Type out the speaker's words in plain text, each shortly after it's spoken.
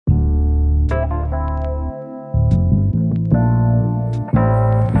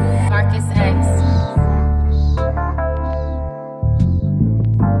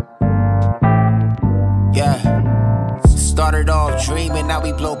now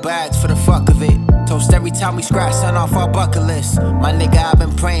we blow bags for the fuck of it. Toast every time we scratch something off our bucket list. My nigga, I've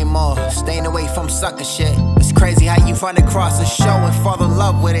been praying more, staying away from sucker shit. It's crazy how you run across a show and fall in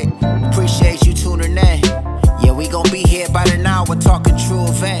love with it. Appreciate you tuning in. Yeah, we gon' be here by the hour talking true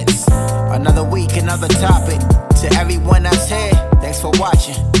events. Another week, another topic. To everyone that's here, thanks for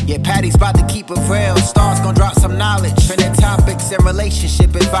watching. Yeah, Patty's about to keep it real. Stars gon' drop some knowledge. Trending topics and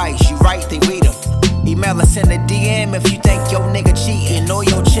relationship advice. You write, they read them. Email us in the DM if you think your nigga cheating or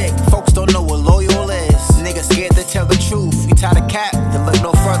your chick. Folks don't know what loyal is. Niggas scared to tell the truth. You tie the cap, then look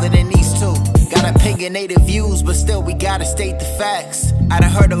no further than these two. Got opinionated views, but still we gotta state the facts. I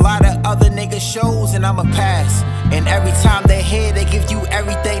done heard a lot of other niggas shows and I'ma pass. And every time they're here, they give you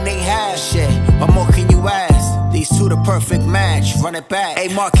everything they have. Shit, what more can you ask? These two the perfect match, run it back.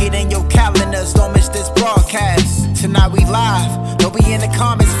 Hey, mark it in your calendars, don't miss this broadcast. Tonight we live, don't be in the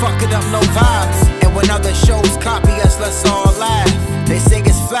comments, fucking up no vibes. And when other shows copy us, let's all laugh. They say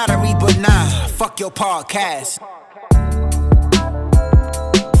it's flattery, but nah, fuck your podcast.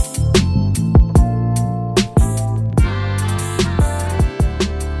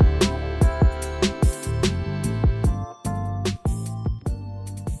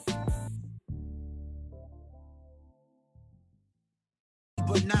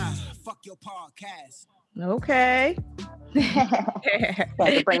 But nah, fuck your podcast. Okay. Had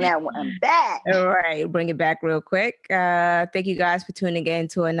to bring that one back. All right, bring it back real quick. Thank you guys for tuning in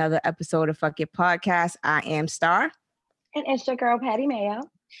to another episode of Fuck Your Podcast. I am Star. And it's your girl, Patty Mayo.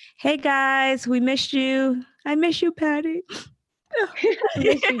 Hey guys, we missed you. I miss you, Patty. I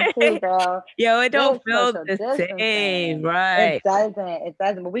miss you too, girl. Yo, it don't feel the same, right? It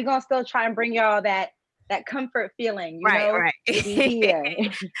doesn't. But we're gonna still try and bring y'all that comfort feeling, you know? Right. Here.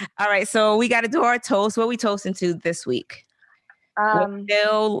 All right, so we got to do our toast. What are we toasting to this week? We're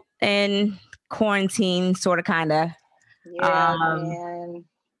still in quarantine, sort of, kind of. Yeah, man.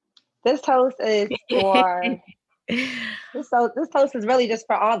 This toast is for... this toast is really just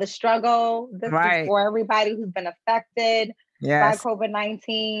for all the struggle. This is for everybody who's been affected by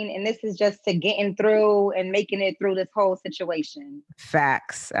COVID-19. And this is just to getting through and making it through this whole situation.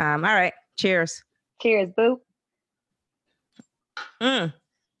 Facts. All right, cheers. Cheers, boo.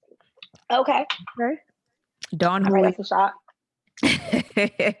 Okay. Dawn, all right, that's a shot.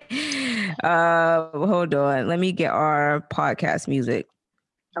 Hold on. Let me get our podcast music.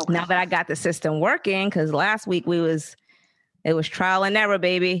 Okay. Now that I got the system working, because last week it was trial and error,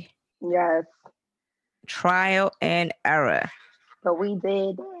 baby. Yes. Trial and error. But we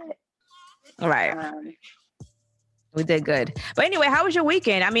did it. Right. We did good. But anyway, how was your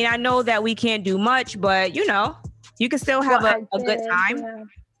weekend? I mean, I know that we can't do much, but you know, you can still have a good time. Yeah.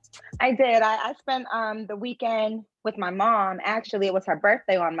 I did. I spent the weekend with my mom. Actually, it was her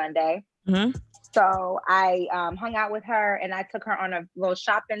birthday on Monday. Mm-hmm. So I hung out with her and I took her on a little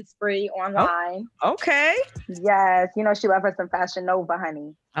shopping spree online. Oh, okay. Yes. You know, she loves her some Fashion Nova,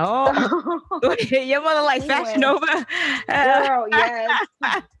 honey. Oh, your mother like Fashion Nova? Girl, yes.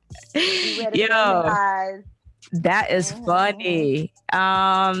 Yo. That is funny.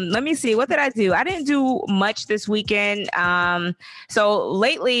 Let me see. What did I do? I didn't do much this weekend. So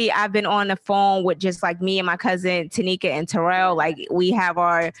lately I've been on the phone with just like me and my cousin Tanika and Terrell. Like we have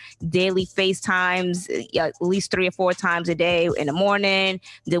our daily FaceTimes at least 3 or 4 times a day in the morning.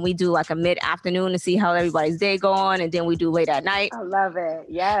 Then we do like a mid-afternoon to see how everybody's day going. And then we do late at night. I love it.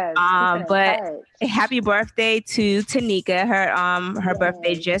 Yes. But happy birthday to Tanika. Her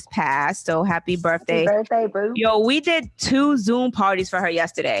birthday just passed. So happy birthday. Happy birthday, boo. Yo, we did 2 Zoom parties for her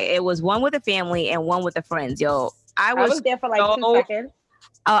yesterday. It was one with the family and one with the friends. Yo, I was there for like 2 seconds.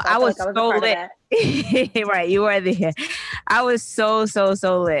 I was so lit. Right, you were there. I was so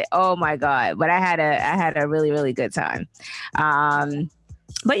lit. Oh my God. But I had a really, really good time.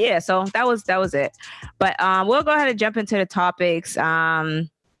 But yeah, so that was it. But we'll go ahead and jump into the topics.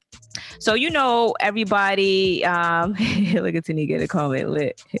 So, you know, everybody, look at Tanika in the comment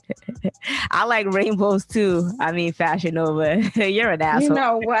lit. I like rainbows too. I mean, Fashion Nova. You're an asshole.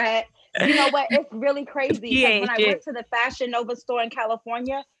 You know what? It's really crazy. When I went to the Fashion Nova store in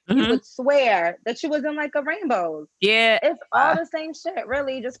California, you would swear that she was in like a rainbows. Yeah. It's all the same shit,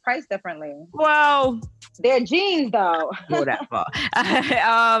 really, just priced differently. Well, they're jeans though. Whatever.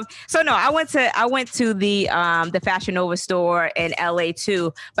 So no, I went to the Fashion Nova store in LA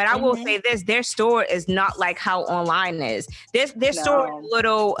too. But I will say this, their store is not like how online is. Their store is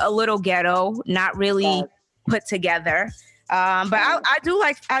a little ghetto, not really put together. But I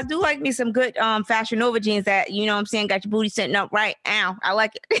do like me some good Fashion Nova jeans that, you know what I'm saying, got your booty sitting up right. Ow, I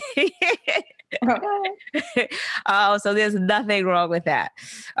like it. So there's nothing wrong with that.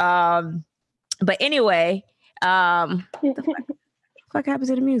 But anyway, What happened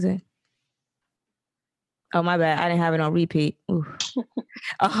to the music? Oh, my bad. I didn't have it on repeat.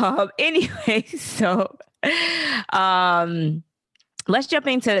 Anyway, so let's jump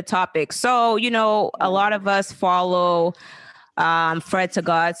into the topic. So, a lot of us follow Fred the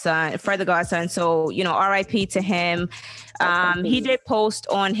Godson. So, RIP to him. He did post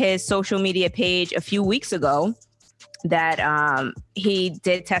on his social media page a few weeks ago that he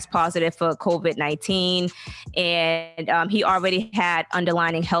did test positive for COVID-19, and he already had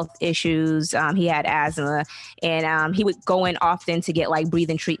underlying health issues. He had asthma, and he would go in often to get like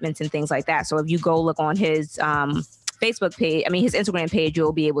breathing treatments and things like that. So if you go look on his Facebook page, his Instagram page,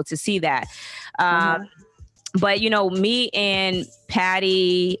 you'll be able to see that. But, me and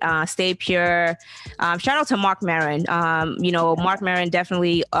Patty, Stay Pure, shout out to Mark Maron. Mark Maron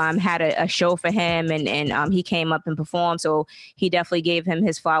definitely had a show for him, and he came up and performed. So he definitely gave him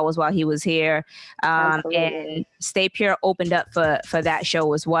his flowers while he was here. And Stay Pure opened up for that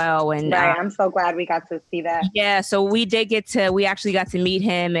show as well. And right, I'm so glad we got to see that. Yeah, so we actually got to meet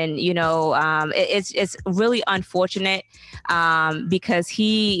him, and it's really unfortunate because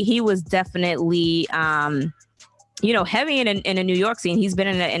he was definitely heavy in the New York scene. He's been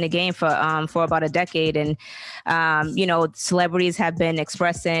in the game for about a decade, and celebrities have been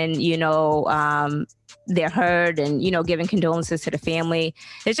expressing their hurt and giving condolences to the family.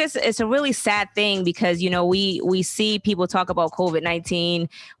 It's a really sad thing because we see people talk about COVID-19.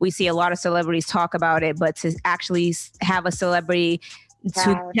 We see a lot of celebrities talk about it, but to actually have a celebrity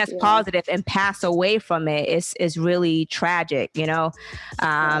to test positive and pass away from it is really tragic.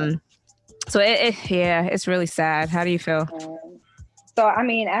 So it's really sad. How do you feel? So,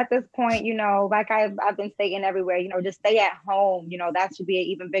 at this point, like I've been saying everywhere, just stay at home. That should be an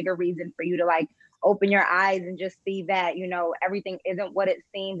even bigger reason for you to like open your eyes and just see that, everything isn't what it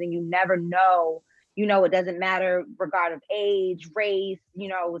seems, and you never know. It doesn't matter regard of age, race,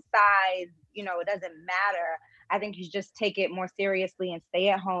 size, it doesn't matter. I think you should just take it more seriously and stay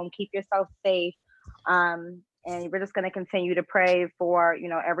at home, keep yourself safe. And we're just going to continue to pray for,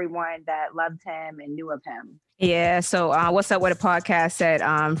 everyone that loved him and knew of him. Yeah. So What's Up With a Podcast said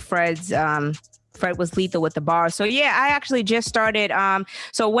Fred was lethal with the bars. So yeah, I actually just started.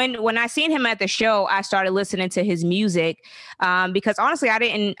 So when I seen him at the show, I started listening to his music because honestly, I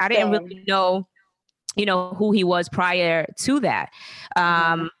didn't really know, who he was prior to that.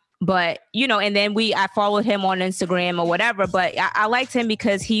 But, and then I followed him on Instagram or whatever, but I liked him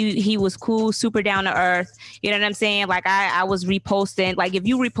because he was cool, super down to earth. You know what I'm saying? Like I was reposting, like if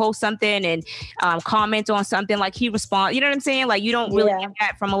you repost something and comment on something, like he responds, you know what I'm saying? Like you don't really get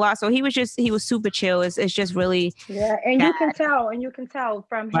that from a lot. So he was super chill. It's just really. Yeah. And you can tell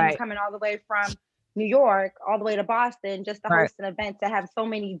from him coming all the way from New York, all the way to Boston, just to host an event, to have so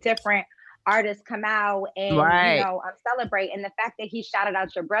many different artists come out and celebrate, and the fact that he shouted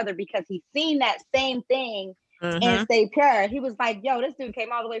out your brother because he's seen that same thing and Stay Pure. He was like, yo, this dude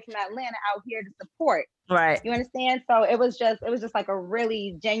came all the way from Atlanta out here to support. Right. You understand? So it was just like a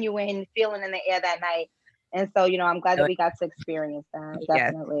really genuine feeling in the air that night. And so, I'm glad that we got to experience that.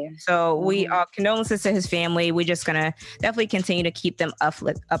 Definitely. Yeah. So we condolences to his family. We're just gonna definitely continue to keep them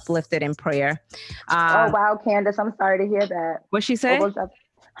uplifted in prayer. Oh wow, Candace, I'm sorry to hear that. What'd she say?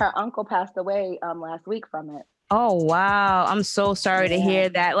 Her uncle passed away last week from it. Oh, wow. I'm so sorry to hear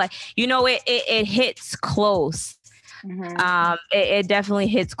that. Like, it hits close. It definitely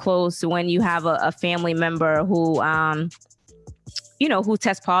hits close when you have a family member who, who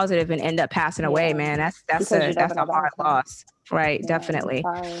tests positive and end up passing away, man. That's a hard loss. Right. Definitely.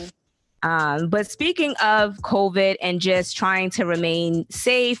 But speaking of COVID and just trying to remain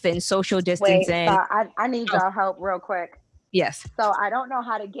safe and social distancing. Wait, I need y'all help real quick. Yes. So I don't know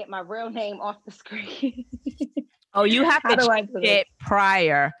how to get my real name off the screen. Oh, you have to change it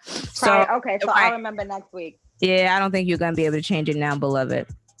prior. So okay, so I'll remember next week. Yeah, I don't think you're gonna be able to change it now, beloved.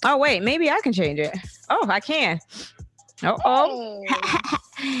 Oh wait, maybe I can change it. Oh, I can. All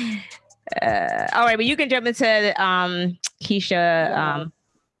right, but you can jump into Keisha,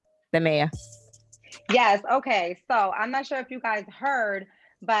 the mayor. Yes. Okay. So I'm not sure if you guys heard,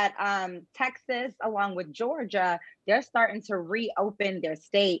 but Texas, along with Georgia, they're starting to reopen their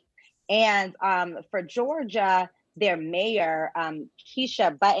state. And for Georgia, their mayor,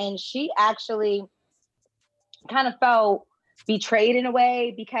 Keisha Button, she actually kind of felt betrayed in a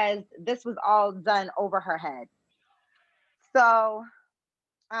way because this was all done over her head. So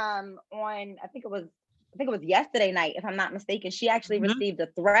I think it was yesterday night, if I'm not mistaken, she actually received a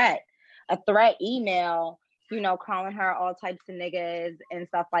threat email, calling her all types of niggas and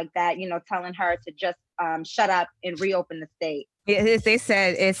stuff like that, telling her to just shut up and reopen the state. It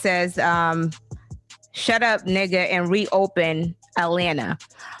says shut up, nigga, and reopen Atlanta.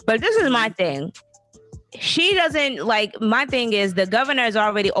 But this is my thing. She doesn't like, my thing is the governor is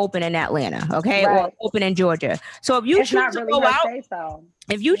already open in Atlanta, okay, or open in Georgia. So if you choose to go out,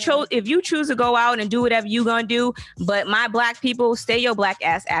 if you choose to go out and do whatever you're gonna do, but my black people, stay your black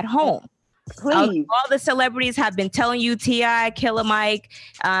ass at home. Please. All the celebrities have been telling you, T.I., Killer Mike,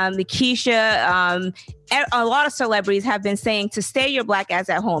 Keisha, a lot of celebrities have been saying to stay your black ass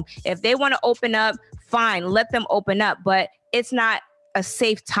at home. If they want to open up, fine, let them open up, but it's not a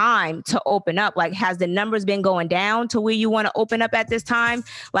safe time to open up. Like, has the numbers been going down to where you want to open up at this time?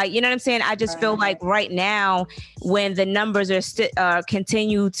 Like, you know what I'm saying? I just feel like right now, when the numbers are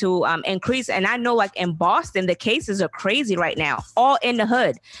continue to increase, and I know like in Boston, the cases are crazy right now, all in the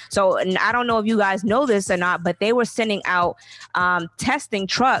hood. So, and I don't know if you guys know this or not, but they were sending out testing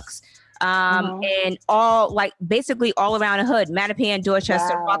trucks and all, like, basically all around the hood, Mattapan,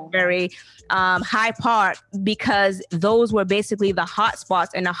 Dorchester, Roxbury, Hyde Park, because those were basically the hot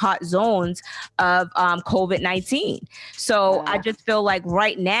spots and the hot zones of COVID-19. So I just feel like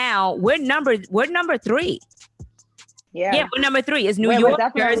right now we're number 3. Yeah, we're number 3. Is New York,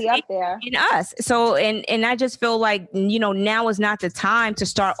 Jersey, up there, and us. So, and I just feel like, you know, now is not the time to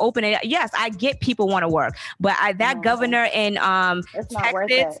start opening. Yes, I get people want to work, but that governor in it's not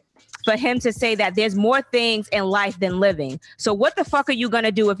worth it. For him to say that there's more things in life than living. So what the fuck are you going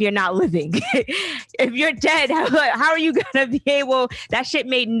to do if you're not living? If you're dead, how are you going to be able, that shit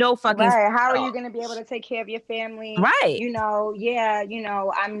made no fucking sense. How are you going to be able to take care of your family? Right. You know,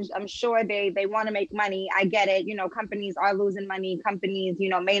 I'm sure they want to make money. I get it. You know, companies are losing money. Companies, you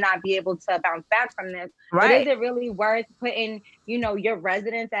know, may not be able to bounce back from this. Right. But is it really worth putting, you know, your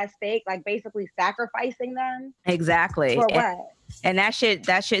residents at stake, like basically sacrificing them? Exactly. For what? And that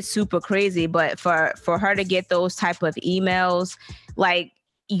shit's super crazy. But for her to get those type of emails, like,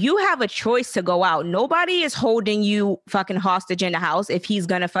 you have a choice to go out. Nobody is holding you fucking hostage in the house if he's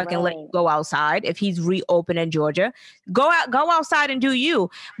gonna fucking let you go outside. If he's reopening Georgia, go outside and do you.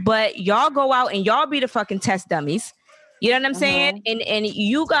 But y'all go out and y'all be the fucking test dummies. You know what I'm saying? And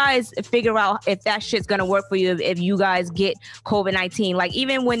you guys figure out if that shit's gonna work for you if you guys get COVID-19. Like,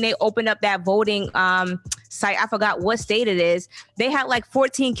 even when they opened up that voting site, I forgot what state it is, they had like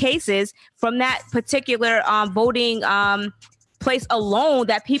 14 cases from that particular voting place alone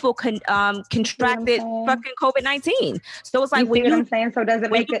that people contracted fucking COVID-19. So it's like, you see what I'm saying? So does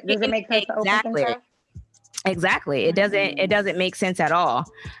it make sense to open things up? Exactly. It doesn't make sense at all.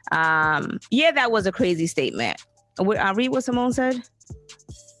 Yeah, that was a crazy statement. I read what Simone said.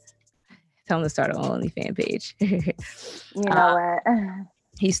 Tell him to start an OnlyFans page. You know what?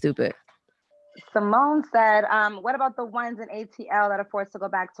 He's stupid. Simone said, what about the ones in ATL that are forced to go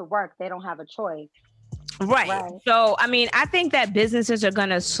back to work? They don't have a choice. Right. So, I mean, I think that businesses are going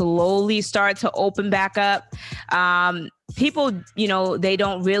to slowly start to open back up. People, you know, they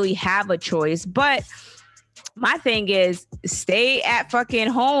don't really have a choice, but my thing is stay at fucking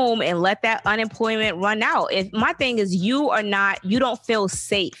home and let that unemployment run out. My thing is you don't feel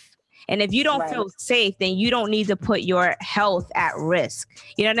safe. And if you don't feel safe, then you don't need to put your health at risk.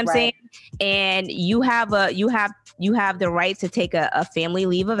 You know what I'm saying? And you have the right to take a family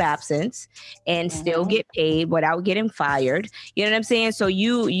leave of absence and still get paid without getting fired. You know what I'm saying? So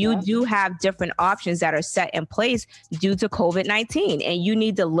you do have different options that are set in place due to COVID-19, and you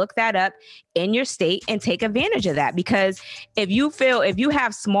need to look that up in your state and take advantage of that. Because if you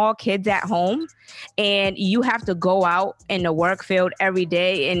have small kids at home and you have to go out in the work field every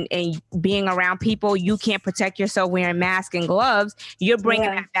day and being around people, you can't protect yourself wearing masks and gloves, you're bringing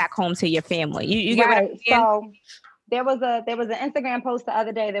that back home to your family. You get what I'm saying? So there was an Instagram post the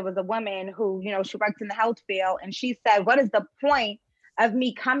other day. There was a woman who, you know, she works in the health field, and she said, what is the point of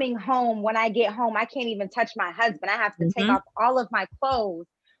me coming home? When I get home, I can't even touch my husband. I have to take off all of my clothes,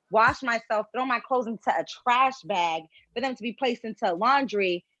 wash myself, throw my clothes into a trash bag for them to be placed into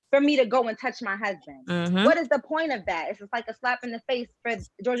laundry for me to go and touch my husband. What is the point of that? It's just like a slap in the face for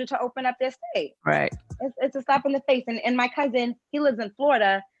Georgia to open up their state. Right. It's a slap in the face. And my cousin, he lives in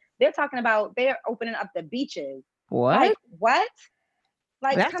Florida. They're talking about they're opening up the beaches. What? Like, what?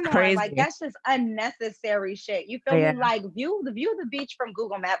 Like, that's come crazy. on, like, that's just unnecessary shit. You feel me? Like, view the beach from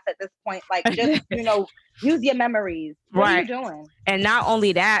Google Maps at this point. Like, just, you know, use your memories. What are you doing? And not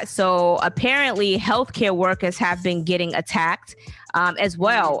only that, so apparently healthcare workers have been getting attacked as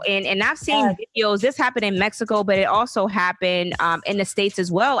well. And I've seen videos, this happened in Mexico, but it also happened in the States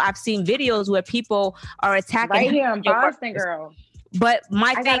as well. I've seen videos where people are attacking. Right here in Boston, girl. But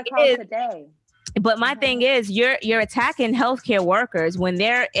my thing is, you're attacking healthcare workers when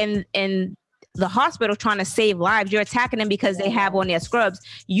they're in the hospital trying to save lives. You're attacking them because they have on their scrubs.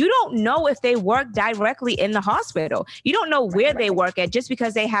 You don't know if they work directly in the hospital. You don't know where they work at. Just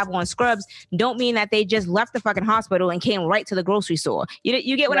because they have on scrubs don't mean that they just left the fucking hospital and came right to the grocery store.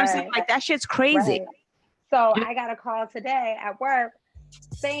 You get what I'm saying? Like, that shit's crazy. So I got a call today at work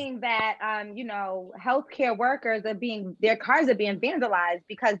saying that, healthcare workers their cars are being vandalized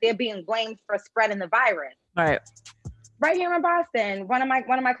because they're being blamed for spreading the virus. Right here in Boston, one of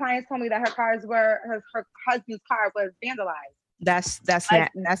my clients told me that her husband's car was vandalized. That's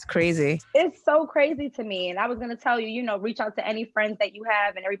crazy. It's so crazy to me. And I was going to tell you, reach out to any friends that you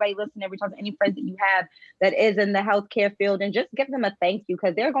have, and everybody listening, reach out to any friends that you have that is in the healthcare field, and just give them a thank you,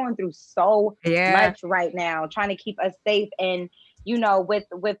 because they're going through so much right now, trying to keep us safe. And,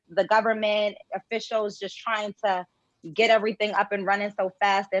 with the government officials just trying to get everything up and running so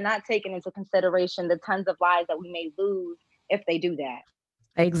fast, they're not taking into consideration the tons of lives that we may lose if they do that.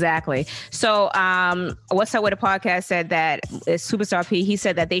 Exactly. So What's Up With The Podcast said that Superstar P, he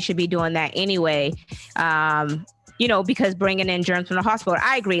said that they should be doing that anyway. Because bringing in germs from the hospital.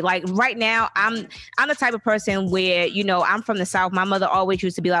 I agree. Like, right now, I'm the type of person where, I'm from the South. My mother always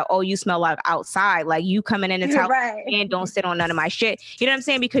used to be like, oh, you smell like outside. Like, you coming in the house and don't sit on none of my shit. You know what I'm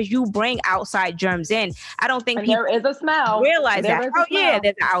saying? Because you bring outside germs in. I don't think people there is a smell. Realize that. Oh, yeah,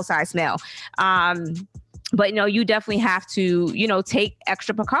 there's an outside smell. But you definitely have to, take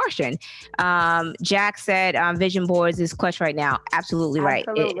extra precaution. Jack said vision boards is clutch right now. Absolutely right.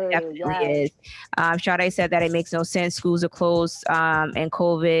 It definitely is. Sade said that it makes no sense. Schools are closed and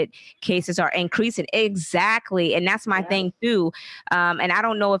COVID cases are increasing. Exactly. And that's my thing too. And I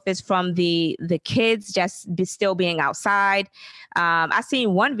don't know if it's from the kids just still being outside. I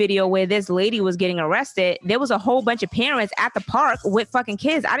seen one video where this lady was getting arrested. There was a whole bunch of parents at the park with fucking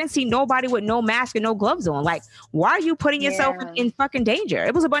kids. I didn't see nobody with no mask and no gloves on. Like, why are you putting yourself in fucking danger?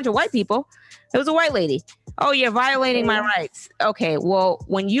 It was a bunch of white people. It was a white lady. Oh, you're violating my rights. Okay, well,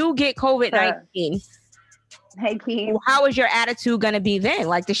 when you get COVID-19, how is your attitude going to be then?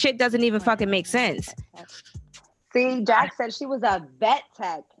 Like, the shit doesn't even fucking make sense. See, Jack said she was a vet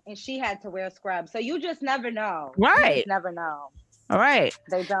tech and she had to wear scrubs. So you just never know. Right. You just never know. All right.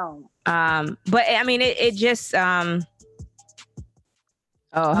 They don't. But I mean, it just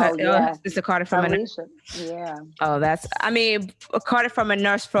it's a Carter from Alicia. A Carter from a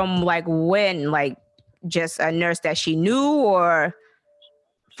nurse from like when? Like, just a nurse that she knew, or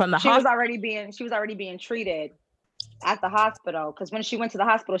from the hospital? She was already being treated at the hospital, because when she went to the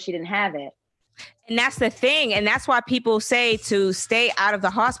hospital, she didn't have it. And that's the thing. And that's why people say to stay out of the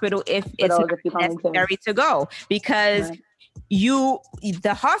hospital if it's necessary to go, because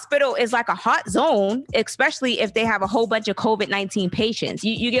the hospital is like a hot zone, especially if they have a whole bunch of COVID-19 patients.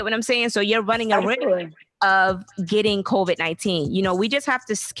 You get what I'm saying? So you're running a risk of getting COVID-19. We just have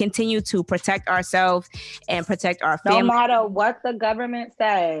to continue to protect ourselves and protect our family. No matter what the government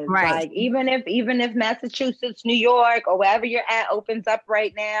says. Right. Like, even if Massachusetts, New York, or wherever you're at opens up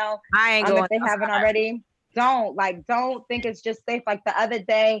right now, I ain't going if they haven't already, don't think it's just safe. Like, the other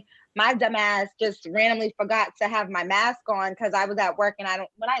day, my dumb ass just randomly forgot to have my mask on because I was at work, and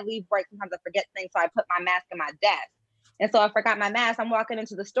when I leave work, sometimes I forget things. So I put my mask in my desk. And so I forgot my mask. I'm walking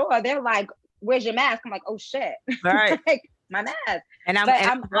into the store. They're like, where's your mask? I'm like, oh shit. Right. Like, my mask. And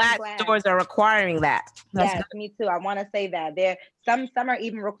I'm glad stores are requiring that. Yes, me too. I want to say that. Some are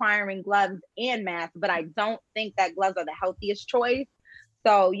even requiring gloves and masks, but I don't think that gloves are the healthiest choice.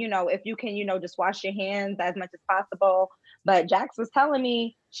 So, if you can, just wash your hands as much as possible. But Jax was telling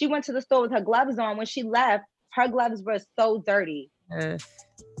me she went to the store with her gloves on. When she left, her gloves were so dirty.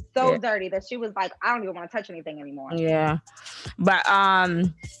 Dirty that she was like, I don't even want to touch anything anymore. Yeah. But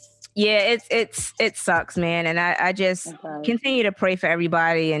it sucks, man. And I just continue to pray for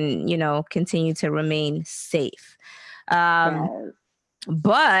everybody and, continue to remain safe. But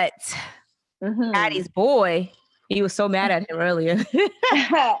Addie's boy, he was so mad at him earlier.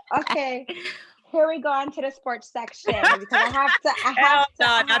 Okay. Here we go on to the sports section, because I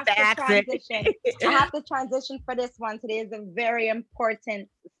have to transition for this one. Today is a very important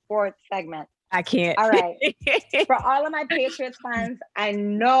sports segment. I can't. All right. For all of my Patriots fans, I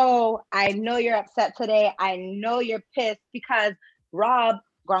know you're upset today. I know you're pissed because Rob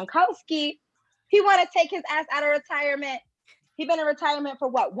Gronkowski, he want to take his ass out of retirement. He's been in retirement for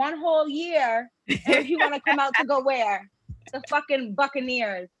what, 1 whole year, and he want to come out to go where? The fucking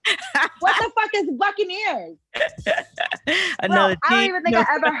Buccaneers. What the fuck is Buccaneers? Another I don't even think I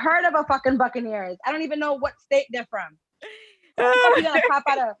ever heard of a fucking Buccaneers. I don't even know what state they're from. So he's gonna pop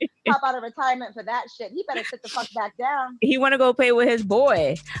out of retirement for that shit. He better sit the fuck back down. He want to go play with his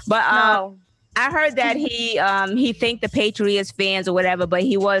boy, but no. I heard that he thanked the Patriots fans or whatever, but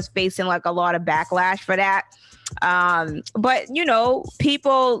he was facing like a lot of backlash for that. But you know,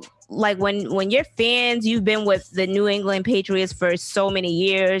 people like when you're fans, you've been with the New England Patriots for so many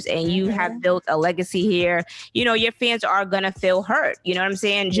years and you have built a legacy here, you know, your fans are gonna feel hurt. You know what I'm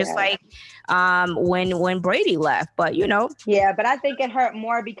saying? Just like when Brady left. But you know. Yeah, but I think it hurt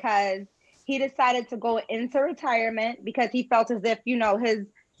more because he decided to go into retirement because he felt as if, you know, his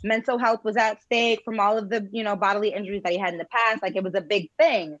mental health was at stake from all of the, you know, bodily injuries that he had in the past. Like it was a big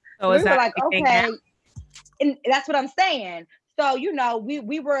thing. So we were like, okay. And that's what I'm saying. So, you know,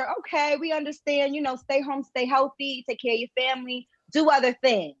 we were, okay, we understand, you know, stay home, stay healthy, take care of your family, do other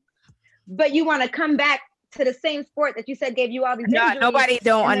things. But you want to come back to the same sport that you said gave you all these injuries. Nobody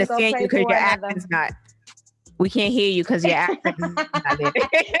don't understand you because your accent's not. We can't hear you because your accent is not there.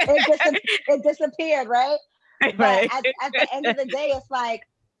 it disappeared, right? Right. But at the end of the day, it's like,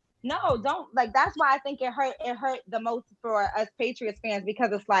 no, don't, like, that's why I think it hurt the most for us Patriots fans,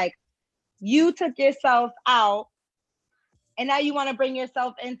 because it's like, you took yourself out and now you want to bring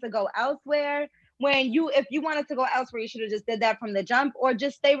yourself in to go elsewhere, when if you wanted to go elsewhere, you should have just did that from the jump or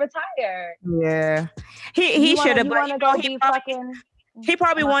just stay retired. Yeah. He should have, but he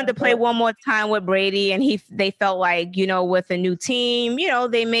probably wanted to play one more time with Brady, and they felt like, you know, with a new team, you know,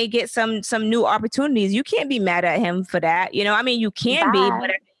 they may get some new opportunities. You can't be mad at him for that. You know, I mean, you can be,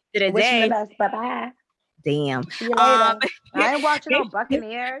 but at the end of the day, bye-bye. Damn. See you later. I ain't watching no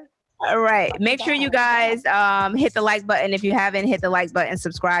Buccaneers. All right. Make sure you guys hit the like button if you haven't. Hit the like button.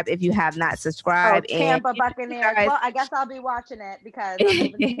 Subscribe if you have not subscribed. Tampa Buccaneers. Well, I guess I'll be watching it because I'm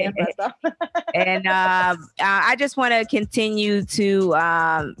moving to Tampa. So. And I just want to continue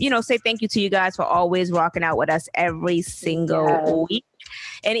to, you know, say thank you to you guys for always rocking out with us every single week.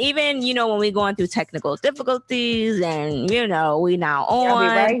 And even, you know, when we're going through technical difficulties and, you know, we now on. Y'all be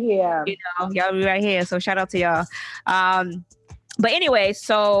right here. You know, y'all be right here. So shout out to y'all. But anyway,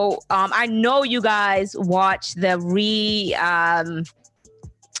 so I know you guys watch the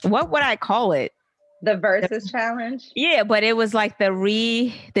what would I call it? The Versus Challenge? Yeah, but it was like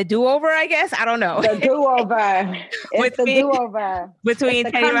the do-over, I guess. I don't know. The do-over. It's the do-over. Between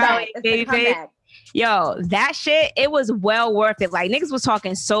Teddy Riley and Babyface. Yo, that shit, it was well worth it. Like, niggas was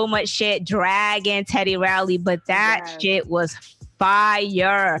talking so much shit, dragging Teddy Riley, but that shit was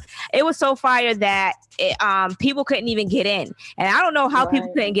fire. It was so fire that people couldn't even get in. And I don't know how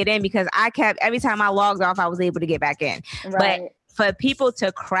people couldn't get in, because every time I logged off, I was able to get back in. But for people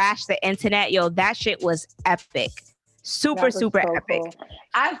to crash the internet, yo, that shit was epic. Super epic. Cool.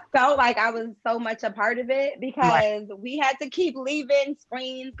 I felt like I was so much a part of it because we had to keep leaving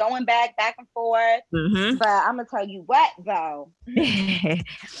screens, going back and forth. Mm-hmm. But I'm gonna tell you what, though,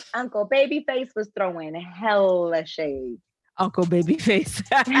 Uncle Babyface was throwing hella shade. Uncle Babyface.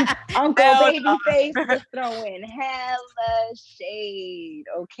 Uncle Babyface was throwing hella shade.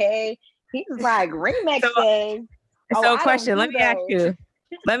 Okay, he's like remixes. So question, let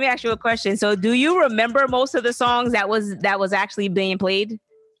me ask you a question. So do you remember most of the songs that was actually being played?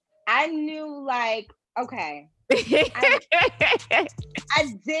 I knew, like, okay. I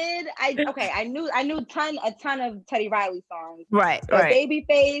did. I knew a ton of Teddy Riley songs. Right.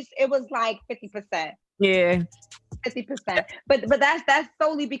 Babyface, it was like 50%. Yeah. 50%. But that's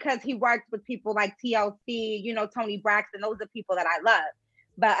solely because he worked with people like TLC, you know, Tony Braxton. Those are people that I love.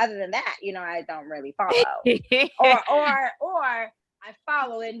 But other than that, you know, I don't really follow. or I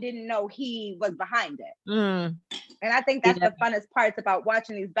follow and didn't know he was behind it. And I think that's the funnest parts about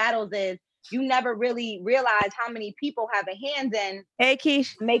watching these battles is you never really realize how many people have a hand in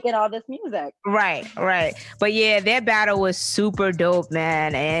making all this music. Right. But yeah, their battle was super dope,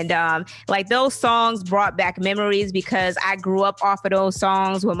 man. And like those songs brought back memories because I grew up off of those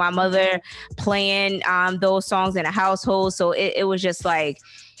songs with my mother playing those songs in a household. So it was just like,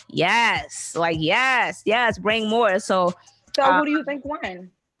 yes, bring more. So who do you think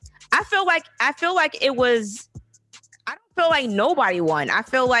won? I feel like it was. I don't feel like nobody won. I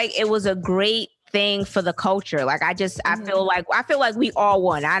feel like it was a great thing for the culture. Like I feel like we all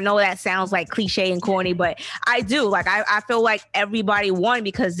won. I know that sounds like cliche and corny, but I do. Like I feel like everybody won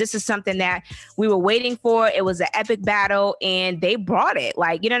because this is something that we were waiting for. It was an epic battle and they brought it.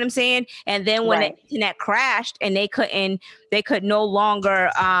 Like, you know what I'm saying? And then when the internet crashed and they could no longer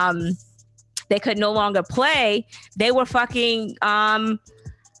play, they were fucking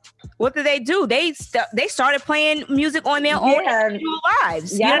what did they do? They started playing music on their own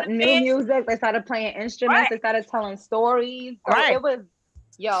lives. Yeah, you know new music. They started playing instruments. They started telling stories. So it was,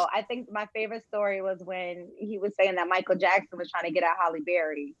 I think my favorite story was when he was saying that Michael Jackson was trying to get at Halle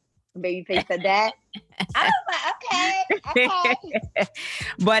Berry. Babyface said that. I was like, okay.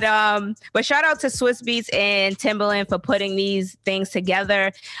 But shout out to Swizz Beatz and Timbaland for putting these things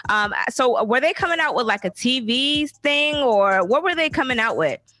together. So were they coming out with like a TV thing, or what were they coming out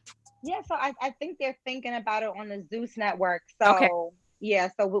with? Yeah, so I think they're thinking about it on the Zeus network. So okay. Yeah,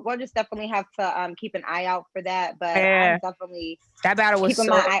 so we'll just definitely have to keep an eye out for that. But I'm definitely that battle was keeping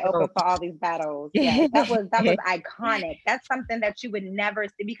my eye open for all these battles. Yeah, that was iconic. That's something that you would never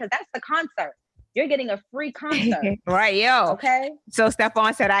see, because that's the concert. You're getting a free concert. Right, yo. Okay. So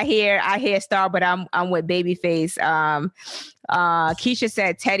Stephon said, I hear Star, but I'm with Babyface. Keisha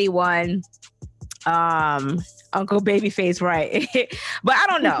said Teddy won. Uncle Babyface, right? But I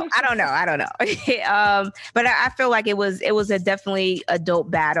don't know. But I feel like it was definitely a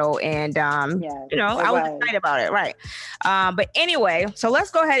dope battle, and I was excited about it, right? But anyway, so let's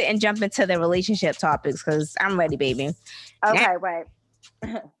go ahead and jump into the relationship topics, because I'm ready, baby. Okay, right.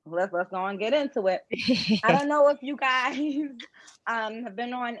 Let's go and get into it. I don't know if you guys have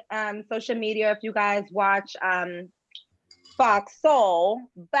been on social media, if you guys watch Fox Soul,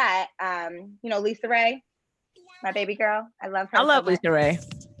 but Lisa Ray, my baby girl, I love her. I love Lisa Ray.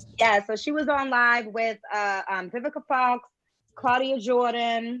 Yeah, so she was on live with Vivica Fox, Claudia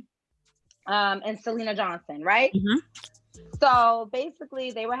Jordan, and Selena Johnson, right? Mm-hmm. So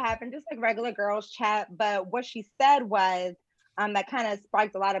basically they were having just like regular girls chat, but what she said was that kind of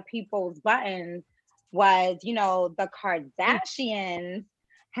sparked a lot of people's buttons was, the Kardashians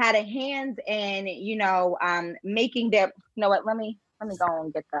had a hand in, making their, let me go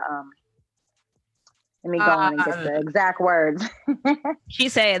and get the exact words. She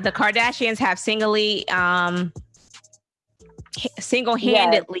said the Kardashians have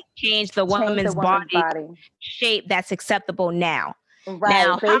single-handedly changed the woman's body shape that's acceptable now. Right.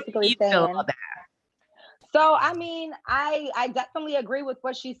 Now, basically how do you feel about that? So, I mean, I definitely agree with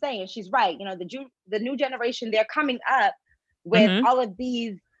what she's saying. She's right. The new generation, they're coming up with all of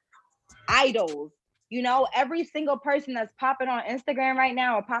these idols. Every single person that's popping on Instagram right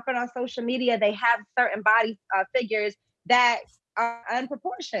now or popping on social media, they have certain body figures that are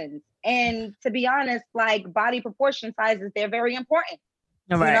unproportioned. And to be honest, like body proportion sizes, they're very important.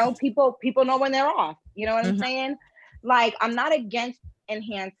 Right. People know when they're off. You know what I'm saying? Like, I'm not against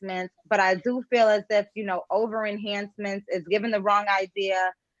enhancements, but I do feel as if, over enhancements is giving the wrong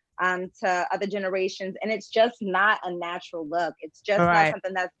idea to other generations, and it's just not a natural look. It's just not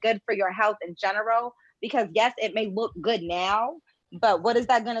something that's good for your health in general, because yes, it may look good now, but what is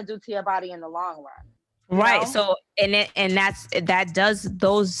that going to do to your body in the long run? Right. So, that does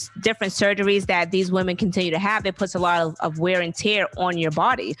those different surgeries that these women continue to have, it puts a lot of wear and tear on your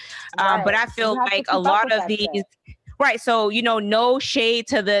body. But I feel like a lot of these shit. Right. So, no shade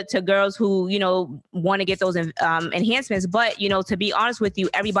to girls who, want to get those enhancements. But, to be honest with you,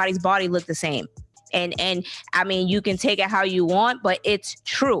 everybody's body look the same. And I mean, you can take it how you want, but it's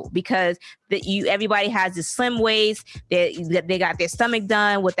true, because everybody has the slim waist. They got their stomach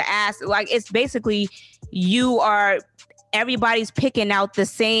done with the ass. Like, it's basically everybody's picking out the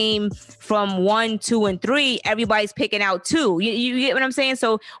same from 1, 2, and 3. Everybody's picking out 2. You get what I'm saying?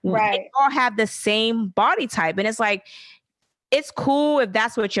 So they all have the same body type. And it's like, it's cool if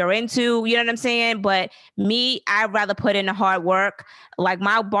that's what you're into, you know what I'm saying? But me, I'd rather put in the hard work. Like,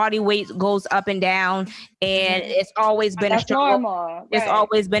 my body weight goes up and down, and it's always been a struggle. Normal. It's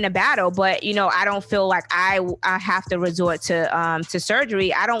always been a battle, but I don't feel like I have to resort to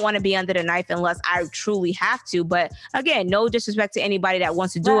surgery. I don't want to be under the knife unless I truly have to. But again, no disrespect to anybody that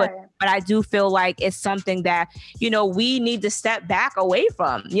wants to do it, but I do feel like it's something that, we need to step back away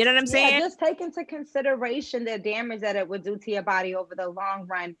from. You know what I'm saying? Just take into consideration the damage that it would do to your body over the long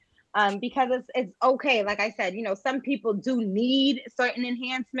run. Because it's okay. Like I said, some people do need certain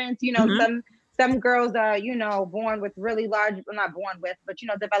enhancements. Some girls are, born with really large, not born with, but,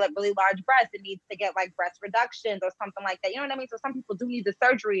 develop really large breasts. It needs to get like breast reductions or something like that. You know what I mean? So some people do need the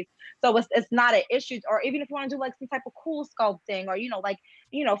surgeries. So it's not an issue. Or even if you want to do like some type of cool sculpting or,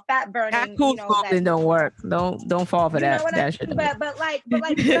 fat burning. That cool sculpting don't work. Don't fall for that. But like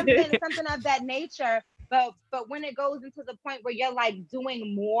something of that nature. But when it goes into the point where you're like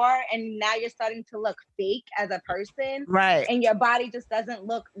doing more and now you're starting to look fake as a person, right? And your body just doesn't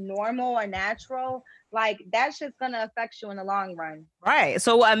look normal or natural, like that shit's gonna affect you in the long run. Right.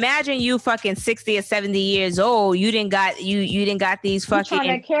 So imagine you fucking 60 or 70 years old. You didn't got these fucking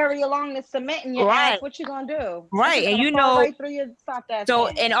trying to carry along the cement in your ass. What you gonna do? Right. And right through your soft ass. So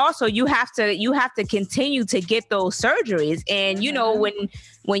and also you have to continue to get those surgeries. And when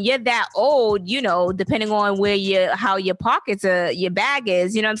when you're that old, you know, depending on how your pockets your bag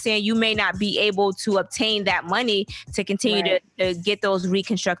is, you know what I'm saying, you may not be able to obtain that money to continue to get those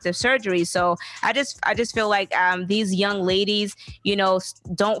reconstructive surgeries. So I just feel like these young ladies, you know,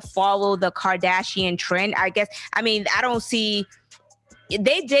 don't follow the Kardashian trend, I guess. I mean, I don't see,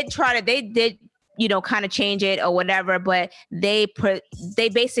 they did you know, kind of change it or whatever, but they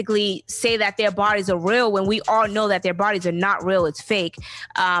basically say that their bodies are real when we all know that their bodies are not real. It's fake.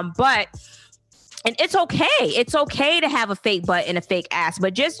 And it's okay. It's okay to have a fake butt and a fake ass,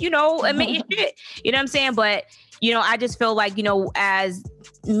 but just, you know, admit your shit. You know what I'm saying? But, you know, I just feel like, you know, as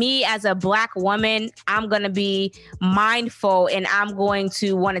a Black woman, I'm going to be mindful, and I'm going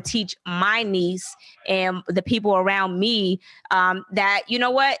to want to teach my niece and the people around me that, you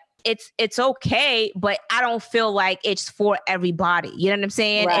know what, it's okay, but I don't feel like it's for everybody. You know what I'm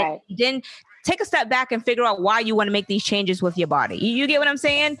saying? Right. And then take a step back and figure out why you want to make these changes with your body. You get what I'm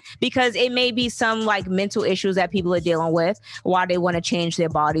saying? Because it may be some like mental issues that people are dealing with why they want to change their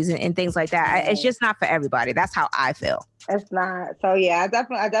bodies and things like that. Right. It's just not for everybody. That's how I feel. It's not. So yeah,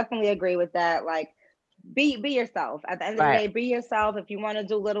 I definitely agree with that. Like, be yourself. At the end of the day, be yourself. If you want to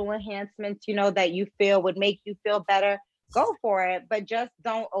do little enhancements, you know, that you feel would make you feel better, go for it, but just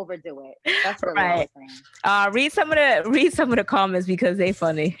don't overdo it. That's really right. Read some of the comments because they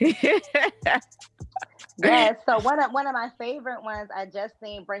funny. Yeah, so one of my favorite ones I just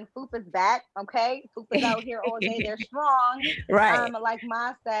seen, bring Fupas back. Okay, Fupas out here all day. They're strong. Right. Like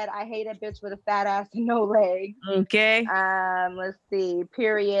Ma said, I hate a bitch with a fat ass and no legs. Okay. Let's see.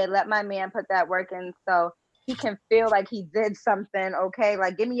 Period. Let my man put that work in so he can feel like he did something. Okay,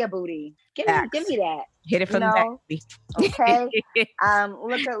 like give me your booty. Give me that. Hit it from the back. Okay.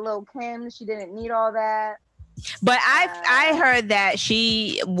 Look at Lil' Kim. She didn't need all that. But I heard that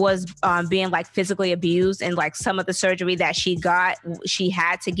she was being like physically abused, and like some of the surgery that she got, she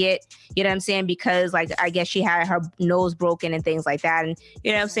had to get, you know what I'm saying? Because like, I guess she had her nose broken and things like that. And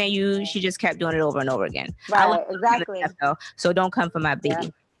you know what I'm saying? She just kept doing it over and over again. Right, exactly. So don't come for my baby. Yeah.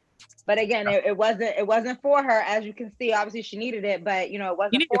 But again, it wasn't for her, as you can see. Obviously she needed it, but you know, it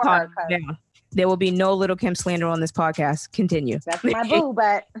wasn't for her. There will be no Little Kim slander on this podcast. Continue. That's my boo,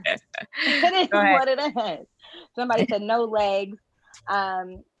 but it is what it is. Somebody said no legs.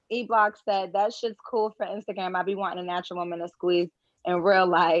 E-Block said that shit's cool for Instagram. I be wanting a natural woman to squeeze in real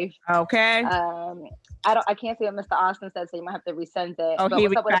life. Okay. I can't see what Mr. Austin said, so you might have to resend it. Oh, but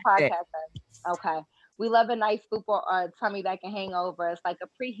what's up with the podcast says? Okay. We love a nice scoop or tummy that can hang over. It's like a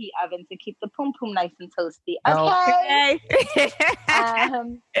preheat oven to keep the poom poom nice and toasty. Okay.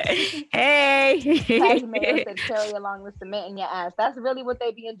 Hey. Casimir said carry along with cement in your ass. That's really what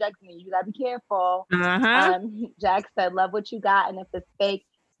they be injecting in you. You gotta be careful. Jack said, love what you got, and if it's fake,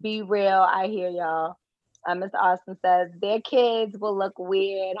 be real. I hear y'all. Mr. Austin says their kids will look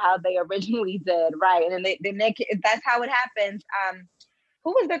weird how they originally did, right? And then that's how it happens.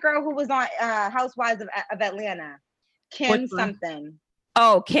 Who was the girl who was on Housewives of Atlanta? Kim something.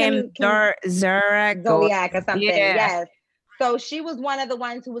 Oh, Kim Zolciak or something. Yeah. Yes. So she was one of the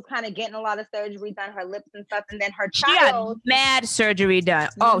ones who was kind of getting a lot of surgery done, her lips and stuff, and then her child. She got mad surgery done.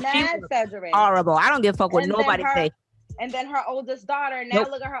 Oh, mad surgery. Horrible. I don't give a fuck what nobody say. And then her oldest daughter. Now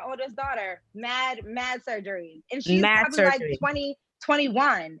look at her oldest daughter. Mad surgery, and she's probably like 20.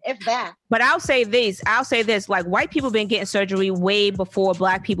 21, if that. But I'll say this, like white people been getting surgery way before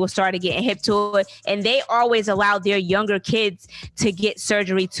Black people started getting hip to it, and they always allowed their younger kids to get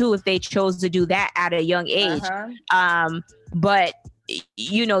surgery too if they chose to do that at a young age. But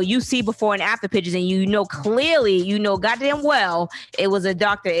you know, you see before and after pictures, and you know clearly, you know goddamn well it was a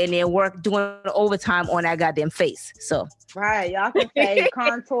doctor in there doing overtime on that goddamn face. So right, y'all can say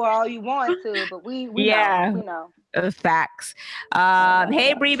contour all you want to, but we know. Facts.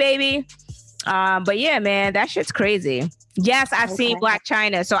 Hey Bree baby. But yeah, man, that shit's crazy. Yes, I've seen Black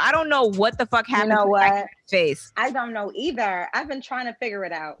China, so I don't know what the fuck happened to Black face. I don't know either. I've been trying to figure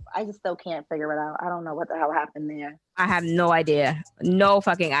it out. I just still can't figure it out. I don't know what the hell happened there. I have no idea. No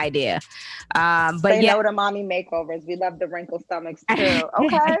fucking idea. But they know the mommy makeovers. We love the wrinkled stomachs too.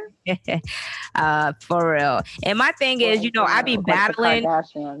 Okay. For real. And my thing is, you know, I be battling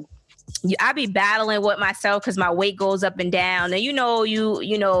with myself because my weight goes up and down, and you're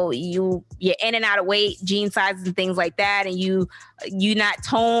in and out of weight, jean sizes and things like that, and you not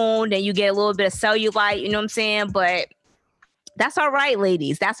toned, and you get a little bit of cellulite, you know what I'm saying? But that's all right,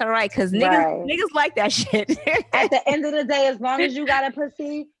 ladies. That's all right, because niggas like that shit. At the end of the day, as long as you got a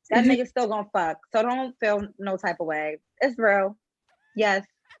pussy, that nigga's still gonna fuck. So don't feel no type of way. It's real. Yes.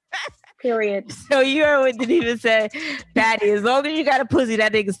 Period. So you heard what Denise said, Patty. As long as you got a pussy,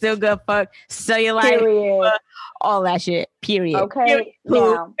 that nigga still gonna fuck. Cellulite, all that shit. Period. Okay.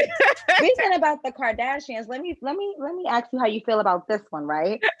 Now, speaking about the Kardashians, let me ask you how you feel about this one,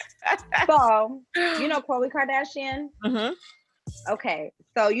 right? So, you know Khloe Kardashian? Mm-hmm. Okay.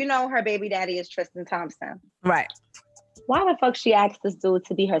 So you know her baby daddy is Tristan Thompson. Right. Why the fuck she asked this dude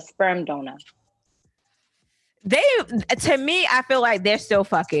to be her sperm donor? To me, I feel like they're still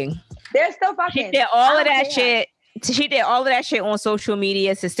fucking. They're still fucking. She did all of that shit. She did all of that shit on social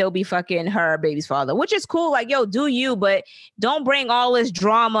media to still be fucking her baby's father, which is cool. Like, yo, do you, but don't bring all this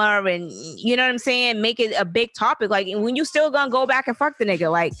drama and, you know what I'm saying? Make it a big topic. Like, when you still gonna go back and fuck the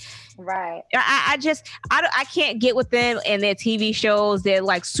nigga, like, right. I can't get with them and their TV shows. They're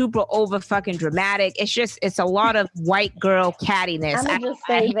like super over fucking dramatic. It's a lot of white girl cattiness. I'm gonna just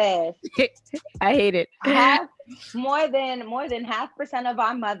say this. I hate it. More than 0.5% of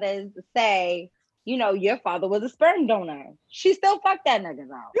our mothers say, you know, your father was a sperm donor. She still fucked that nigga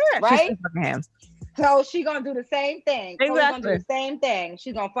though, right? Him. So she gonna do the same thing. Exactly. Gonna do the same thing.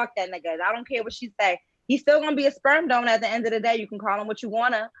 She's gonna fuck that nigga. I don't care what she say. He's still gonna be a sperm donor at the end of the day. You can call him what you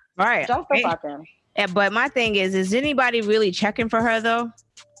wanna. Right. Don't still fuck him. Yeah, but my thing is anybody really checking for her though?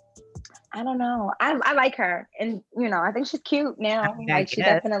 I don't know. I like her, and you know, I think she's cute now. Like she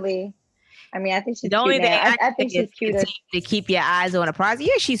definitely. I mean, I think she's the only cute. thing I think she's cute to keep your eyes on a prize.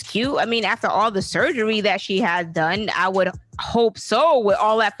 Yeah, she's cute. I mean, after all the surgery that she has done, I would hope so. With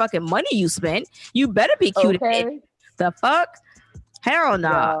all that fucking money you spent, you better be cute. Okay. The fuck? Hell no.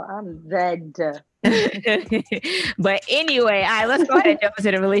 Yo, I'm dead. But anyway, all right, let's go ahead and jump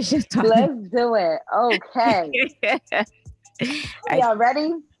into the relationship talk. Let's do it. Okay. Y'all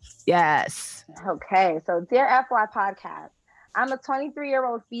ready? Yes. Okay. So, dear FY podcast. I'm a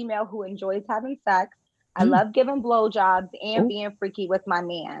 23-year-old female who enjoys having sex. I love giving blowjobs and being freaky with my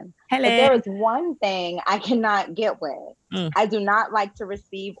man. Hello. But there is one thing I cannot get with. I do not like to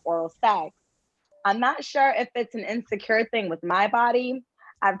receive oral sex. I'm not sure if it's an insecure thing with my body.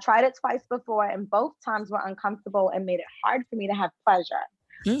 I've tried it twice before, and both times were uncomfortable and made it hard for me to have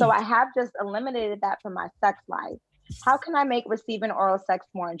pleasure. So I have just eliminated that from my sex life. How can I make receiving oral sex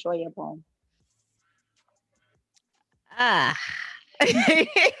more enjoyable?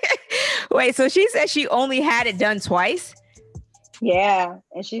 Wait, so she said she only had it done twice? Yeah,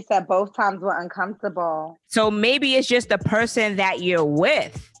 and she said both times were uncomfortable. So maybe it's just the person that you're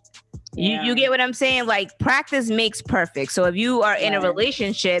with. Yeah. You get what I'm saying? Like, practice makes perfect. So if you are in a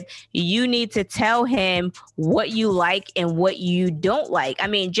relationship, you need to tell him what you like and what you don't like. I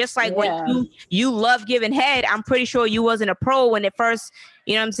mean, just like when you love giving head, I'm pretty sure you wasn't a pro when it first,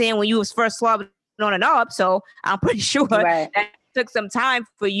 you know what I'm saying, when you was first slobbing on and up. So I'm pretty sure that took some time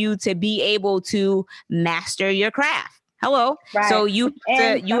for you to be able to master your craft. Hello. Right. So you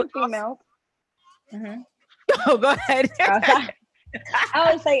females. Oh, go ahead.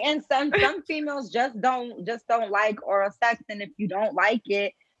 I would say, and some females just don't like oral sex, and if you don't like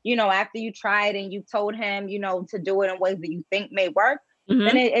it, you know, after you tried and you told him, you know, to do it in ways that you think may work,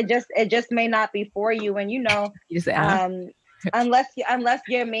 then it just may not be for you. And you know, unless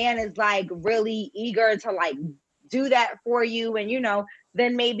your man is like really eager to like do that for you, and you know,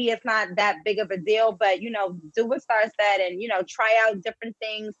 then maybe it's not that big of a deal. But you know, do what Star said, and you know, try out different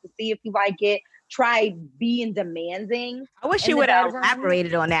things to see if you like it. Try being demanding. I wish you would have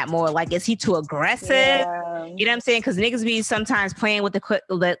elaborated on that more. Like, is he too aggressive? Yeah. You know what I'm saying? Because niggas be sometimes playing with the click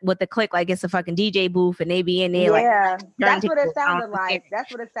like it's a fucking DJ booth, and they be in there. Yeah, like, that's what it sounded like. That's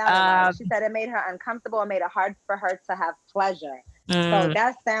what it sounded like. She said it made her uncomfortable and made it hard for her to have pleasure. So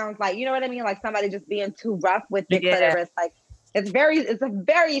that sounds like, you know what I mean? Like somebody just being too rough with the clitoris. Like it's a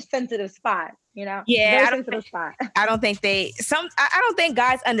very sensitive spot. You know, I don't think I don't think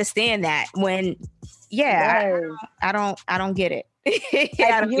guys understand that when, I don't get it.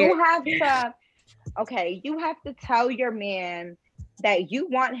 You have to tell your man that you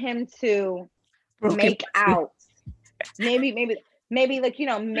want him to make out, maybe like, you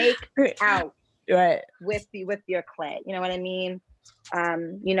know, make out with your clit. You know what I mean?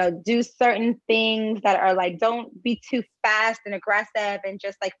 You know, do certain things that are like, don't be too fast and aggressive and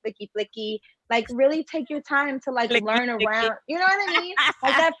just like flicky. Like really take your time to like learn around. You know what I mean?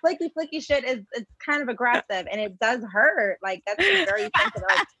 Like that flicky shit it's kind of aggressive and it does hurt. Like that's very sensitive.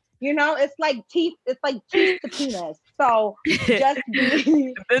 Like, you know, it's like teeth. It's like teeth to penis. So just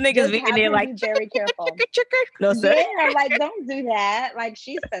be. The niggas be in there like very careful. No, sir. Yeah, like don't do that. Like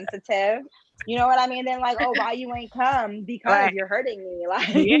she's sensitive. You know what I mean? Then like, oh, why you ain't come? Because you're hurting me.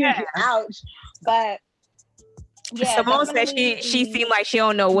 Like, ouch. But Yeah, Simone said she seemed like she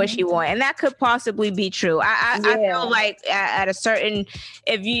don't know what she want, and that could possibly be true. I feel like at a certain,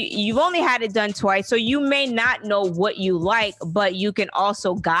 if you've only had it done twice, so you may not know what you like, but you can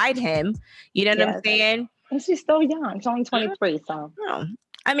also guide him. You know what I'm saying? And she's still young. She's only 23, so. Oh.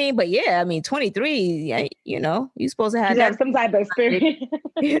 I mean, but 23. You know, you're supposed to have some type of experience.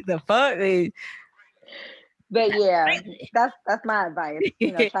 The fuck. But yeah, that's my advice.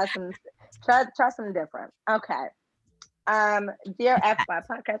 You know, try something different. Okay. Dear FY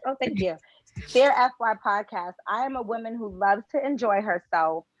Podcast. Oh, thank you. Dear FY Podcast, I am a woman who loves to enjoy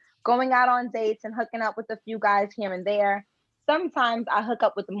herself, going out on dates and hooking up with a few guys here and there. Sometimes I hook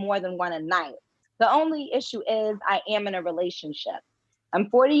up with more than one a night. The only issue is I am in a relationship. I'm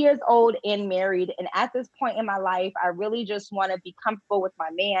 40 years old and married, and at this point in my life, I really just want to be comfortable with my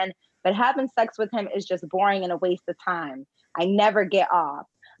man, but having sex with him is just boring and a waste of time. I never get off.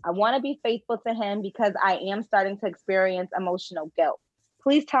 I want to be faithful to him because I am starting to experience emotional guilt.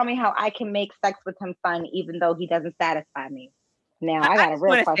 Please tell me how I can make sex with him fun, even though he doesn't satisfy me. Now, I got a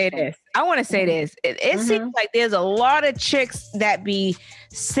real question. I want to say this. It seems like there's a lot of chicks that be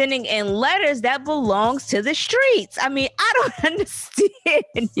sending in letters that belongs to the streets. I mean, I don't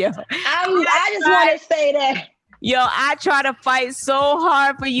understand, yo. I just want to say that. Yo, I try to fight so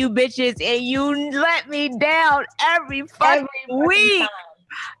hard for you bitches, and you let me down every fucking week.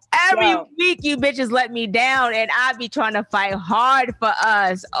 Every week you bitches let me down, and I be trying to fight hard for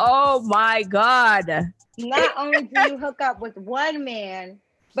us. Oh my God. Not only do you hook up with one man,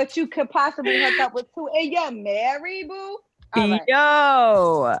 but you could possibly hook up with two, and you're married, boo. Right.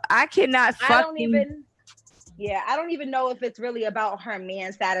 Yo, I cannot I don't even know if it's really about her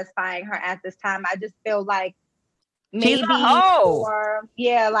man satisfying her at this time. I just feel like maybe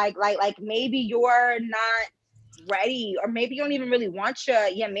maybe you're not ready, or maybe you don't even really want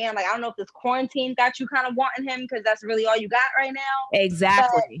your man. Like, I don't know if this quarantine got you kind of wanting him because that's really all you got right now.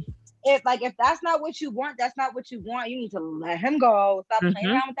 Exactly. But if that's not what you want, that's not what you want. You need to let him go. Stop playing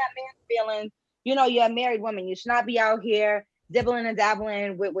around with that man's feelings. You know, you're a married woman. You should not be out here dibbling and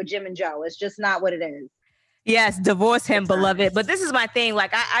dabbling with Jim and Joe. It's just not what it is. Yes, divorce him, beloved. But this is my thing.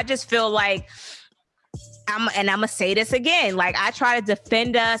 Like, I just feel like I'm gonna say this again. Like, I try to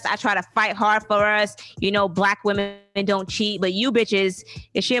defend us. I try to fight hard for us. You know, black women don't cheat, but you bitches,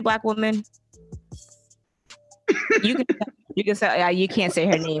 is she a black woman? You can say you can't say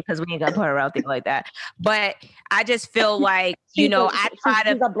her name because we ain't gonna put her out there like that. But I just feel like, you know,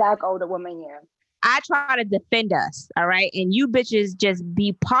 she's a black older woman, yeah. I try to defend us, all right? And you bitches just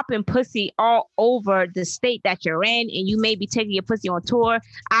be popping pussy all over the state that you're in, and you may be taking your pussy on tour.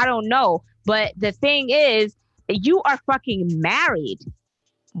 I don't know. But the thing is, you are fucking married.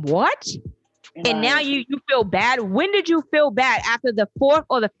 What? Right. And now you feel bad? When did you feel bad? After the fourth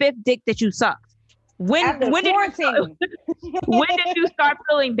or the fifth dick that you sucked? When did you start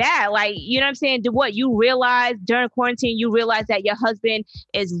feeling bad? Like, you know what I'm saying? What you realize during quarantine, you realize that your husband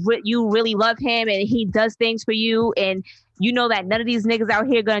you really love him and he does things for you, and you know that none of these niggas out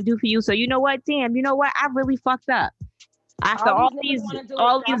here gonna do for you. So you know what? Damn, you know what? I really fucked up. After all these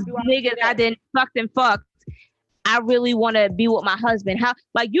niggas I didn't fucked and fucked, I really want to be with my husband. How,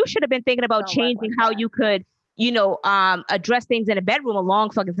 like, you should have been thinking about changing how you could, you know, address things in the bedroom a long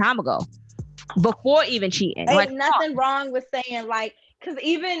fucking time ago. Before even cheating. Ain't nothing wrong with saying, like, because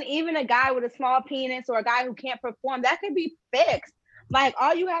even a guy with a small penis or a guy who can't perform, that could be fixed. Like,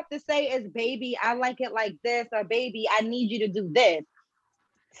 all you have to say is, baby, I like it like this, or baby, I need you to do this.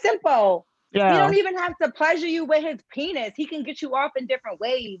 Simple. Yeah. He don't even have to pleasure you with his penis. He can get you off in different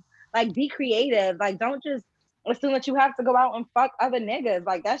ways. Like, be creative. Like, don't just assume that you have to go out and fuck other niggas.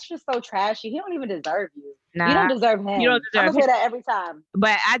 Like, that's just so trashy. He don't even deserve you. Nah, you don't deserve him. You don't deserve him. I say that every time.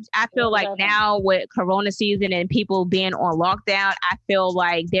 But I feel like now with Corona season and people being on lockdown, I feel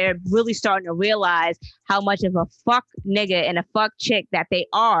like they're really starting to realize how much of a fuck nigga and a fuck chick that they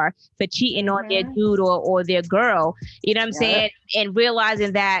are for cheating on their dude or their girl. You know what I'm saying? And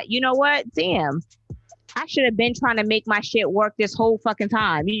realizing that, you know what? Damn, I should have been trying to make my shit work this whole fucking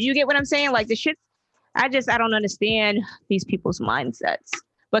time. You get what I'm saying? Like, the shit, I don't understand these people's mindsets.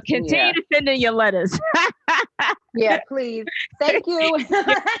 But continue to send in your letters. Yeah, please. Thank you.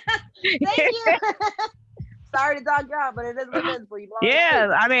 Thank you. Sorry to dog you out, but it is what it is for you.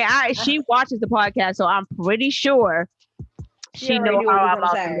 Yeah, I mean, she watches the podcast, so I'm pretty sure she knows how I'm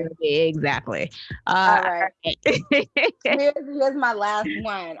about to be. Exactly. All right. Here's my last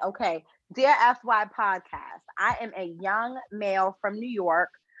one. Okay. Dear FY Podcast, I am a young male from New York.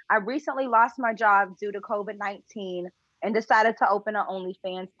 I recently lost my job due to COVID-19 and decided to open an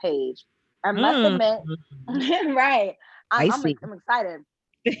OnlyFans page. I must admit, right? I'm excited.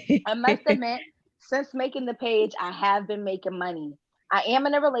 I must admit, Since making the page, I have been making money. I am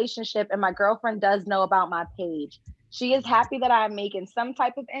in a relationship and my girlfriend does know about my page. She is happy that I'm making some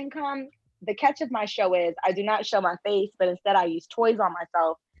type of income. The catch of my show is I do not show my face, but instead I use toys on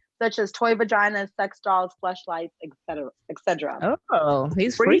myself, such as toy vaginas, sex dolls, fleshlights, etc., etc. Oh,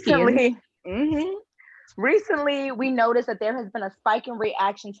 he's freaky. Recently, we noticed that there has been a spike in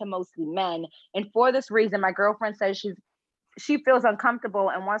reaction to mostly men, and for this reason, my girlfriend says she feels uncomfortable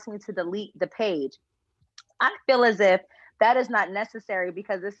and wants me to delete the page. I feel as if that is not necessary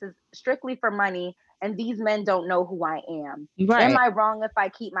because this is strictly for money and these men don't know who I am. Right. Am I wrong if I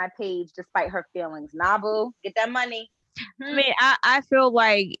keep my page despite her feelings? Nah, boo, get that money. I mean, I feel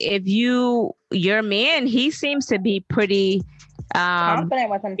like if your man, he seems to be pretty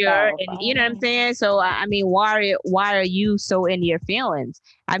confident with himself. And, you know what I'm saying? So, I mean, why are you so in your feelings?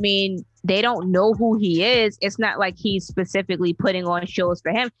 I mean, they don't know who he is. It's not like he's specifically putting on shows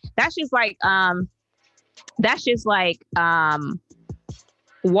for him. That's just like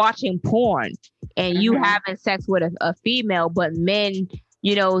watching porn and you having sex with a female, but men,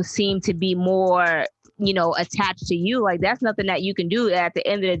 you know, seem to be more, you know, attached to you. Like that's nothing that you can do at the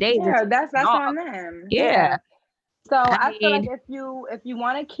end of the day. Yeah, that's on them. Yeah. So I feel like if you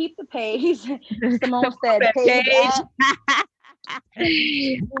want to keep the page, Simone said page.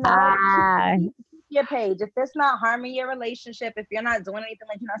 You know, keep your page. If it's not harming your relationship, if you're not doing anything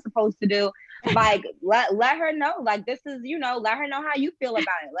like you're not supposed to do, like let her know. Like this is, you know, let her know how you feel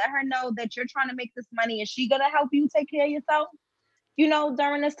about it. Let her know that you're trying to make this money. Is she gonna help you take care of yourself, you know,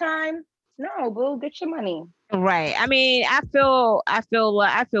 during this time? No, boo, get your money. Right. I mean, I feel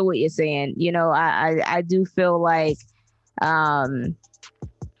what you're saying. You know, I do feel like, you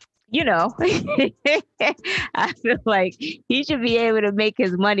know, I feel like he should be able to make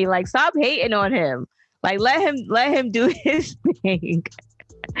his money. Like, stop hating on him. Like, let him do his thing.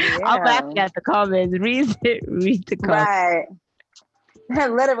 Yeah. I'm laughing at the comments. Read the comments.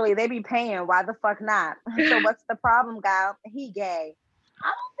 Right. Literally, they be paying. Why the fuck not? So what's the problem, guy? He gay. I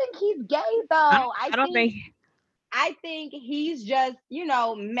don't think he's gay though. I think he's just, you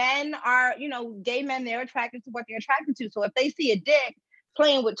know, men are, you know, gay men, they're attracted to what they're attracted to. So if they see a dick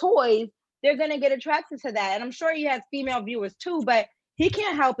playing with toys, they're going to get attracted to that. And I'm sure he has female viewers too, but he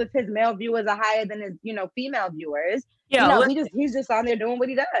can't help if his male viewers are higher than his, you know, female viewers. Yeah, you know, he's just on there doing what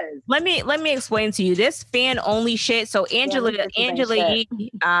he does. Let me explain to you this fan only shit. So Angela Yee,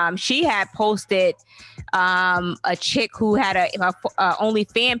 she had posted a chick who had a only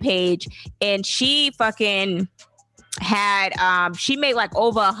fan page, and she fucking had she made like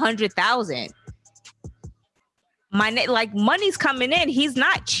over 100,000. Money's coming in. He's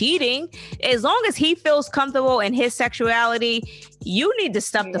not cheating. As long as he feels comfortable in his sexuality, you need to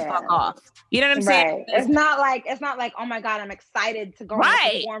step the fuck off. You know what I'm saying? It's not like, oh my God, I'm excited to go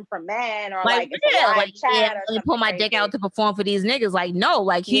perform for men or chat. Let me pull my dick out to perform for these niggas. Like, no,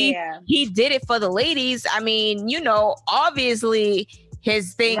 like he did it for the ladies. I mean, you know, obviously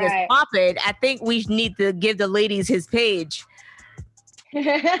his thing is popping. I think we need to give the ladies his page. So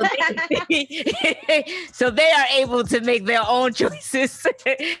they are able to make their own choices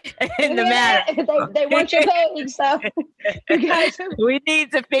in the matter. They want your page, so we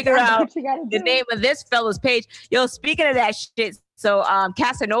need to figure out the name of this fella's page. Yo, speaking of that shit, so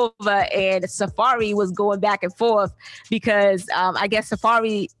Casanova and Safari was going back and forth because I guess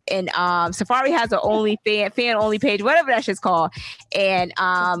Safari has an only fan only page, whatever that shit's called, and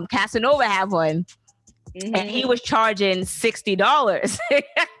Casanova have one. Mm-hmm. And he was charging $60. He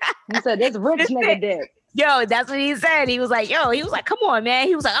said, "This rich nigga dick." Yo, that's what he said. He was like, come on, man.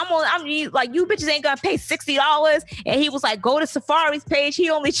 He was like, I'm like, you bitches ain't gonna pay $60. And he was like, go to Safari's page. He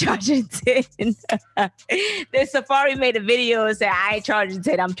only charging 10. Then Safari made a video and said, I ain't charging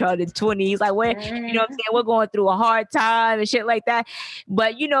 10, I'm charging 20. He's like, you know what I'm saying? We're going through a hard time and shit like that.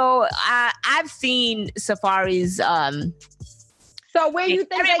 But you know, I've seen Safari's so where you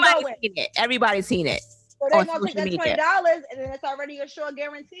think they going? Everybody's seen it. So they're going to take that $20 and then it's already a sure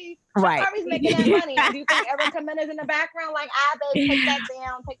guarantee. Right. Safari's making that money. Do you think Erica Mena's in the background like, babe, take that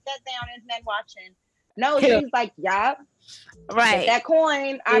down, and then watching? No, she's like, yeah. Right. Get that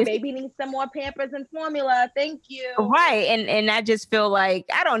coin. Our baby needs some more Pampers and formula. Thank you. Right. And I just feel like,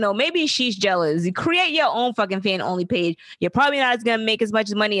 I don't know, maybe she's jealous. You create your own fucking fan only page. You're probably not going to make as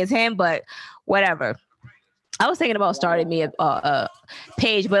much money as him, but whatever. I was thinking about starting me a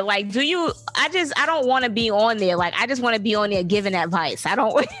page, but like, I don't want to be on there. Like, I just want to be on there giving advice. I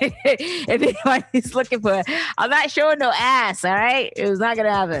don't, if anybody's looking for, I'm not showing no ass. All right. It was not going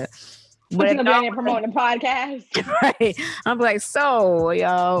to happen. But if you're promoting a podcast, right? I'm like, so,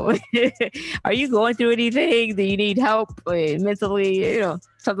 yo, are you going through anything? Do you need help mentally? You know,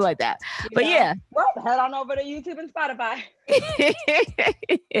 something like that. But yeah, well, head on over to YouTube and Spotify.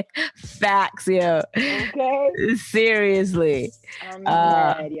 Facts, yo. Okay. Seriously. I'm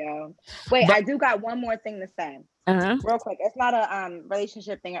mad, yo. Wait, I do got one more thing to say. Real quick. It's not a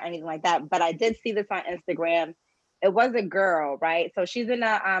relationship thing or anything like that, but I did see this on Instagram. It was a girl, right? So she's in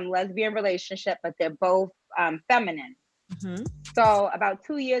a lesbian relationship, but they're both feminine. So about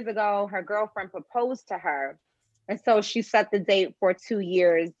 2 years ago, her girlfriend proposed to her. And so she set the date for 2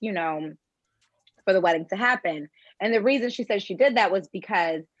 years, you know, for the wedding to happen. And the reason she said she did that was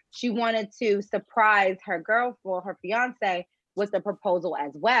because she wanted to surprise her her fiance with the proposal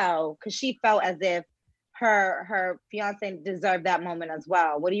as well, because she felt as if her fiance deserved that moment as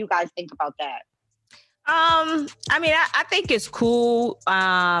well. What do you guys think about that? I mean, I think it's cool.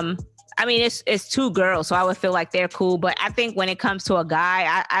 I mean, it's two girls, so I would feel like they're cool. But I think when it comes to a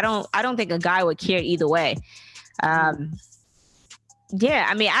guy, I don't think a guy would care either way. Yeah,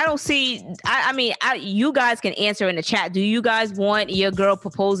 I mean, I don't see. You guys can answer in the chat. Do you guys want your girl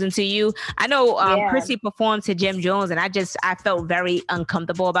proposing to you? I know Chrissy performed to Jim Jones, and I felt very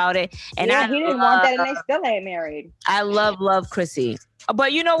uncomfortable about it. And he didn't want that, and they still ain't married. I love Chrissy.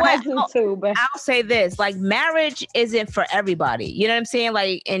 But you know what? I do too, but I'll say this, like, marriage isn't for everybody. You know what I'm saying?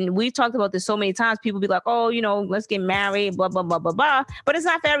 Like, and we've talked about this so many times. People be like, oh, you know, let's get married, blah, blah, blah, blah, blah. But it's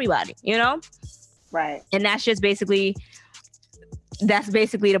not for everybody, you know? Right. And that's basically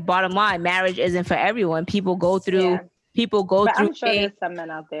the bottom line. Marriage isn't for everyone. People go through but I'm sure there's some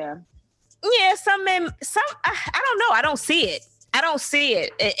men out there. Yeah, some men, I don't know. I don't see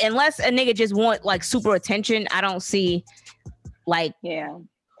it. Unless a nigga just want like super attention. I don't see like, you know,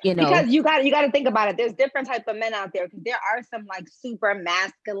 because you got to think about it. There's different type of men out there. Because there are some like super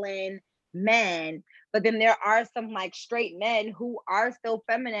masculine men, but then there are some like straight men who are still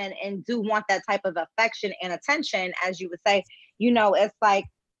feminine and do want that type of affection and attention, as you would say. You know, it's like,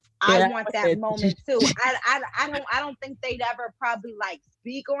 I want that moment too. I don't think they'd ever probably like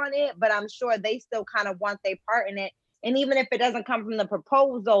speak on it, but I'm sure they still kind of want their part in it. And even if it doesn't come from the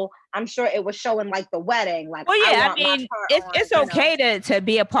proposal, I'm sure it was showing like the wedding. Like, well, yeah, I mean, it's okay to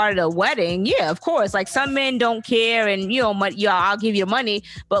be a part of the wedding. Yeah, of course. Like, some men don't care, and you know, I'll give you money.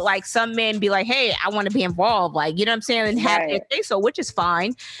 But like, some men be like, hey, I want to be involved. Like, you know what I'm saying, and have their say so, which is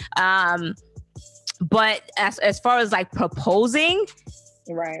fine. But as far as like proposing,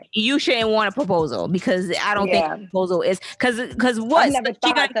 right, you shouldn't want a proposal, because I don't think a proposal is because what? I never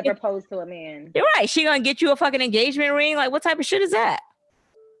thought to propose to a man. You're right. She gonna get you a fucking engagement ring? Like, what type of shit is that?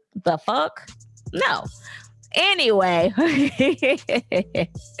 The fuck? No. Anyway,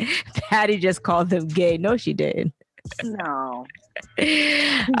 Patty just called them gay. No, she didn't. No.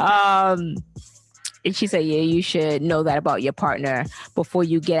 And she said, yeah, you should know that about your partner before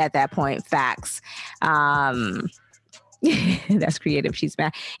you get at that point. Facts. That's creative. She's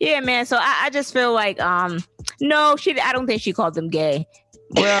mad. Yeah, man. So I just feel like, no, I don't think she called them gay.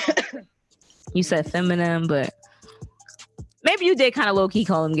 Well, you said feminine, but maybe you did kind of low key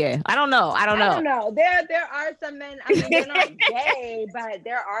call them gay. I don't know. I don't know. There are some men. I mean, they're not gay, but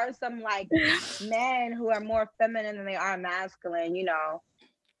there are some like men who are more feminine than they are masculine. You know,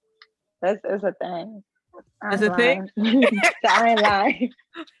 that's a thing. It's a thing. I ain't lying.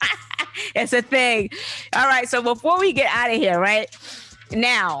 It's a thing. All right. So before we get out of here, right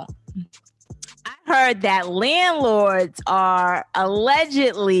now, I heard that landlords are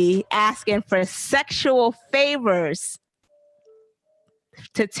allegedly asking for sexual favors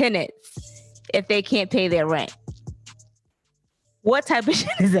to tenants if they can't pay their rent. What type of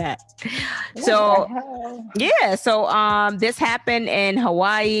shit is that? So this happened in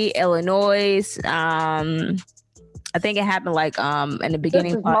Hawaii, Illinois. I think it happened like in the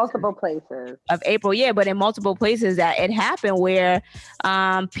beginning multiple places of April. Yeah, but in multiple places that it happened where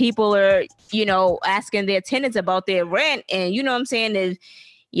people are, you know, asking their tenants about their rent, and you know what I'm saying, if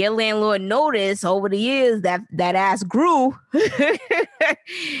your landlord noticed over the years that ass grew.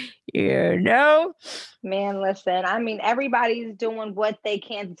 You know, man, listen, I mean, everybody's doing what they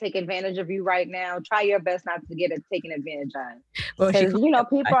can to take advantage of you right now. Try your best not to get it taken advantage of. Because, you know,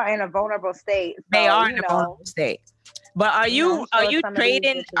 people are in a vulnerable state. So, they are in a vulnerable state. But are you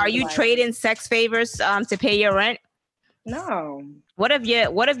trading sex favors to pay your rent? No. What if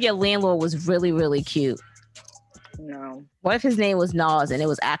your landlord was really, really cute? No. What if his name was Nas and it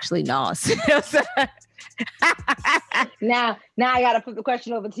was actually Nas? Now I gotta put the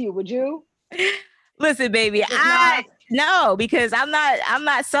question over to you. Would you? Listen, baby, I No, because I'm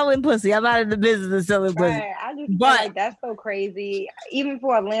not selling pussy. I'm not in the business of selling pussy. Right. I just feel like that's so crazy, even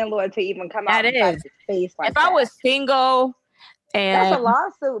for a landlord to even come out and fight his face like that. If I was single, and that's a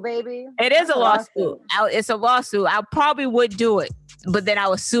lawsuit, baby. It is a lawsuit. It's a lawsuit. I probably would do it, but then I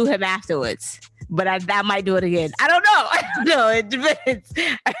would sue him afterwards. But I might do it again. I don't know. I don't know. It depends.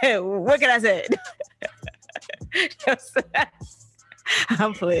 What can I say?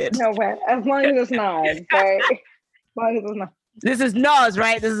 I'm playing. No way. As long as it's Nas, right? As long as it's Nas. This is Nas,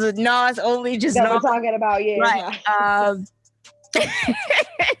 right? This is Nas only. Just that we're talking about, yeah. Right.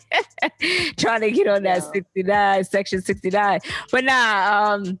 Trying to get on that 69, section 69. But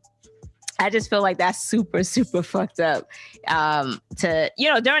I just feel like that's super, super fucked up. To,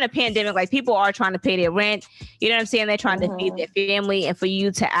 during a pandemic, like people are trying to pay their rent. You know what I'm saying? They're trying to feed their family, and for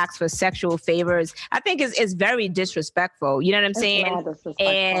you to ask for sexual favors, I think is very disrespectful. You know what I'm saying?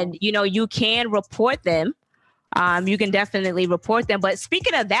 And, you can report them. You can definitely report them. But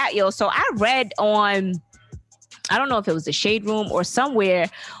speaking of that, so I read on, I don't know if it was the Shade Room or somewhere,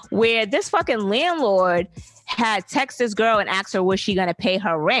 where this fucking landlord had texted this girl and asked her, was she going to pay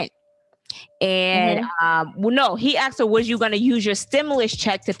her rent? And no, he asked her, was you going to use your stimulus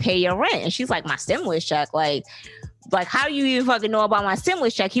check to pay your rent? And she's like, my stimulus check? Like, how do you even fucking know about my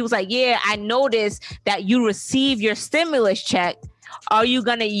stimulus check? He was like, yeah, I noticed that you received your stimulus check. Are you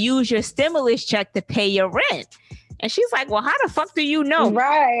going to use your stimulus check to pay your rent? And she's like, well, how the fuck do you know?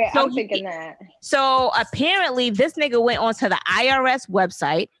 Right. So I'm thinking that. So apparently this nigga went onto the IRS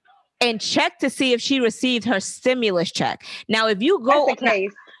website and checked to see if she received her stimulus check. Now, if you go... That's a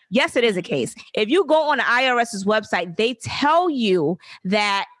case. Yes, it is a case. If you go on the IRS's website, they tell you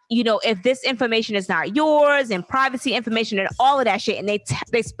that, if this information is not yours and privacy information and all of that shit, and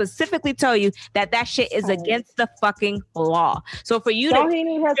they specifically tell you that shit is against the fucking law. So for you Don't he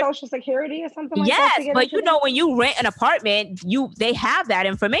need her social security or something like that? Yes, but when you rent an apartment, they have that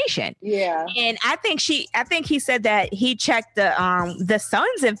information. Yeah. And I think he said that he checked the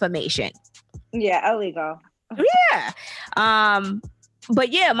son's information. Yeah, illegal. Yeah.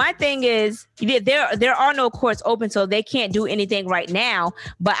 But yeah, my thing is there are no courts open, so they can't do anything right now.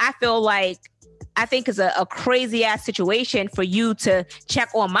 But I think it's a crazy ass situation for you to check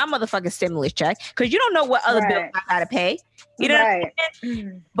on my motherfucking stimulus check, because you don't know what other bills I gotta pay. You know what I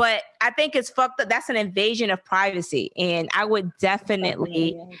mean? But I think it's fucked up. That's an invasion of privacy, and I would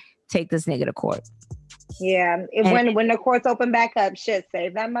definitely take this nigga to court. Yeah, when the courts open back up, shit,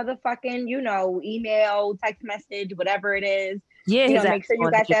 save that motherfucking, email, text message, whatever it is. Yeah, make sure you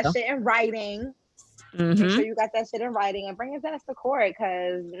got that shit in writing. Make sure you got that shit in writing and bring his ass to court,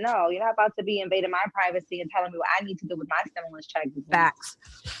 because no, you're not about to be invading my privacy and telling me what I need to do with my stimulus check.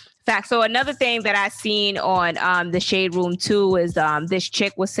 Facts. So another thing that I seen on the Shade Room too is this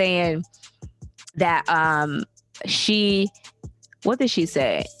chick was saying that what did she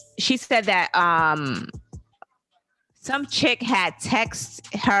say? She said that some chick had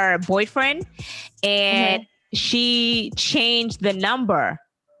texted her boyfriend and she changed the number.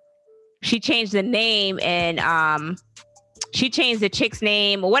 She changed the name and she changed the chick's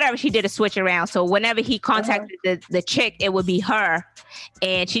name or whatever. She did a switch around. So whenever he contacted the chick, it would be her.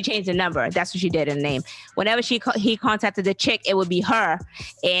 And she changed the number. That's what she did in the name. Whenever he contacted the chick, it would be her.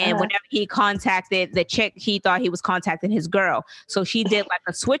 And whenever he contacted the chick, he thought he was contacting his girl. So she did like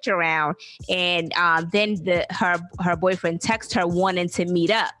a switch around. And then her boyfriend texted her wanting to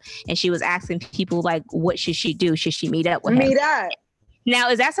meet up. And she was asking people like, what should she do? Should she meet up with him? Meet up. Now,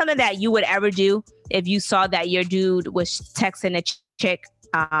 is that something that you would ever do if you saw that your dude was texting a chick,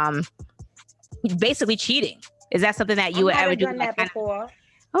 basically cheating? Is that something that you would ever do? Done that before.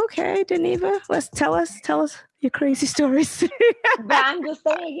 Okay, Deneva, tell us your crazy stories. But I'm just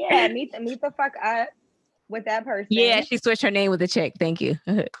saying, yeah, meet the fuck up with that person. Yeah, she switched her name with a chick. Thank you.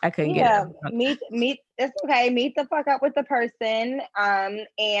 I couldn't get it. Meet. It's okay. Meet the fuck up with the person.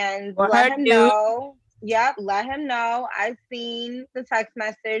 And or let him know. Yep, let him know. I've seen the text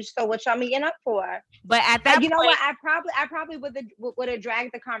message. So what y'all meeting up for? But at that point, you know what? I probably would have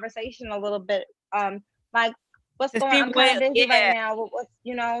dragged the conversation a little bit. Like, what's going on? I'm kind of busy right now. What's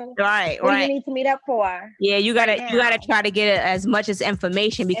right? What do you need to meet up for? Yeah, you gotta try to get as much as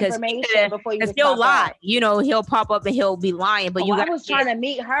information because before you he'll lie. He'll pop up and he'll be lying. But I was trying to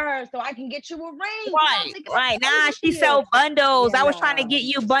meet her so I can get you a ring. Right. Nah, she sell bundles. I was trying to get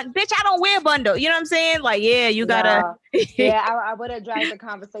you bitch. I don't wear bundle. You know what I'm saying? Like, yeah, you gotta. I would have dragged the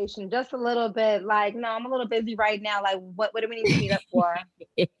conversation just a little bit. Like, no, I'm a little busy right now. Like, what do we need to meet up for?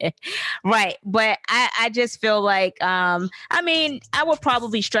 Right, but I just feel like I mean, I would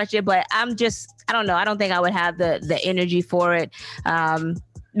probably stretch it, but I don't know. I don't think I would have the energy for it.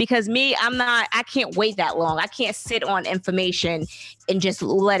 because I can't wait that long. I can't sit on information and just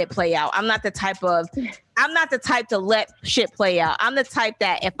let it play out. I'm not the type to let shit play out. I'm the type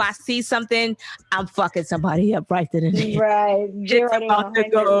that if I see something, I'm fucking somebody up right then and there. Right. You're already on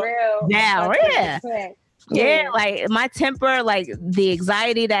real now. Yeah. Like my temper, like the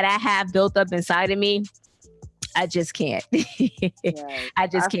anxiety that I have built up inside of me, I just can't. I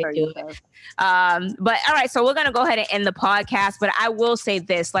just can't do it. But all right, so we're gonna go ahead and end the podcast. But I will say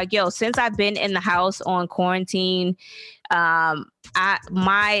this, like, since I've been in the house on quarantine,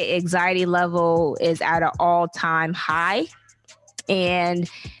 my anxiety level is at an all-time high, and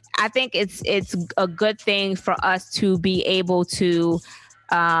I think it's a good thing for us to be able to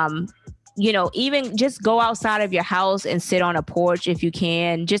even just go outside of your house and sit on a porch if you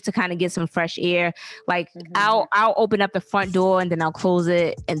can, just to kind of get some fresh air. Like I'll open up the front door and then I'll close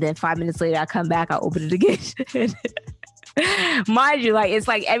it. And then 5 minutes later, I come back, I'll open it again. Mind you, like, it's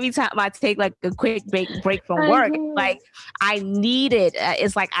like every time I take like a quick break from work, like I need it.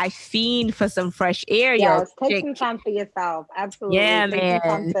 It's like I fiend for some fresh air. Yes, take some time for yourself. Absolutely. Yeah, take man.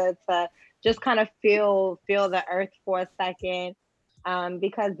 some time to just kind of feel the earth for a second.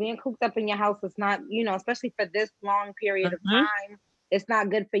 Because being cooped up in your house is not, especially for this long period of time, it's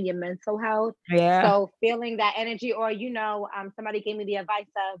not good for your mental health. Yeah. So feeling that energy, or, somebody gave me the advice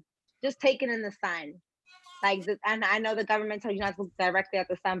of just taking in the sun. Like, and I know the government tells you not to look directly at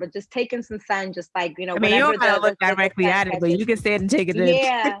the sun, but just taking some sun, just like, I mean, you don't gotta look directly at it, but you can stand and take it in.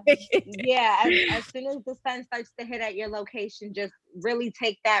 Yeah. Yeah. As soon as the sun starts to hit at your location, just really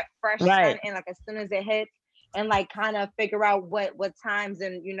take that fresh sun in, like as soon as it hits. And like kind of figure out what times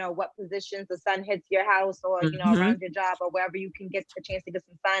and what positions the sun hits your house, or around your job, or wherever you can get a chance to get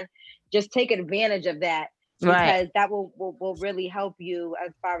some sun. Just take advantage of that, because that will really help you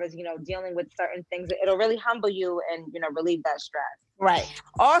as far as dealing with certain things. It'll really humble you and relieve that stress. Right.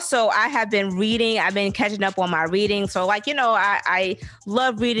 Also, I have been reading. I've been catching up on my reading. So like, I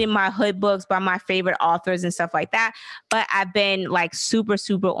love reading my hood books by my favorite authors and stuff like that. But I've been like super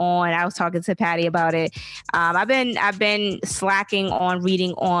on. I was talking to Patty about it. I've been slacking on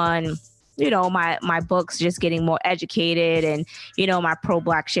reading on my books, just getting more educated and, my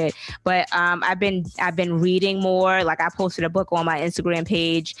pro-Black shit. But I've been reading more. Like I posted a book on my Instagram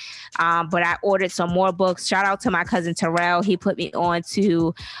page, but I ordered some more books. Shout out to my cousin Terrell. He put me on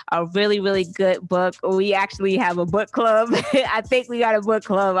to a really, really good book. We actually have a book club. I think we got a book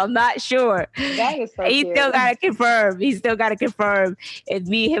club. I'm not sure. That is so He cute. still got to confirm if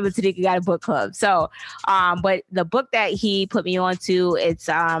me, him, and Tanika got a book club. So, but the book that he put me on to, it's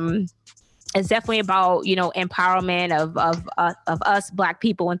definitely about, empowerment of us Black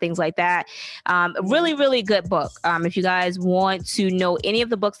people and things like that. Really, really good book. If you guys want to know any of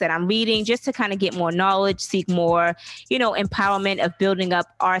the books that I'm reading, just to kind of get more knowledge, seek more, empowerment of building up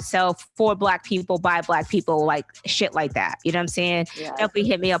ourselves for Black people, by Black people, like shit like that. You know what I'm saying? Yeah. Definitely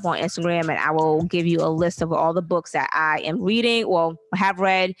hit me up on Instagram and I will give you a list of all the books that I am reading or have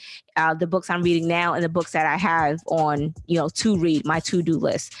read, the books I'm reading now, and the books that I have on, to read, my to-do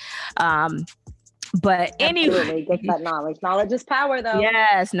list. But anyway, get that knowledge. Knowledge is power, though.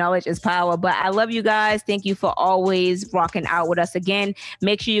 Yes, knowledge is power. But I love you guys. Thank you for always rocking out with us again.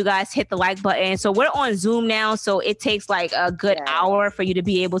 Make sure you guys hit the like button. So we're on Zoom now, so it takes like a good hour for you to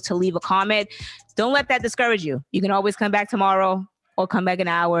be able to leave a comment. Don't let that discourage you. You can always come back tomorrow, or come back an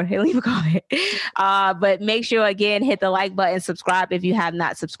hour and leave a comment. But make sure, again, hit the like button, subscribe if you have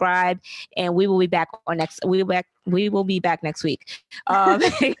not subscribed, and we will be back we will be back next week.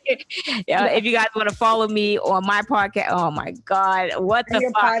 If you guys want to follow me on my podcast, oh my God, what the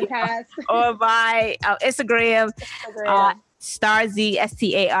fuck? Podcast. Or my Instagram. Starzz,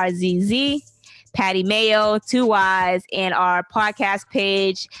 STARZZ. Patty Mayo, 2 Y's, and our podcast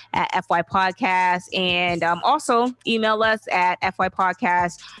page at FY Podcast. And also email us at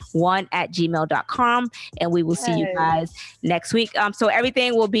fypodcast1@gmail.com. And we will see you guys next week. So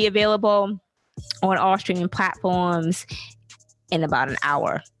everything will be available on all streaming platforms in about an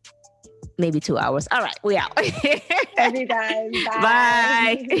hour, maybe 2 hours. All right, we out. Love you guys.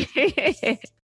 Bye. Bye.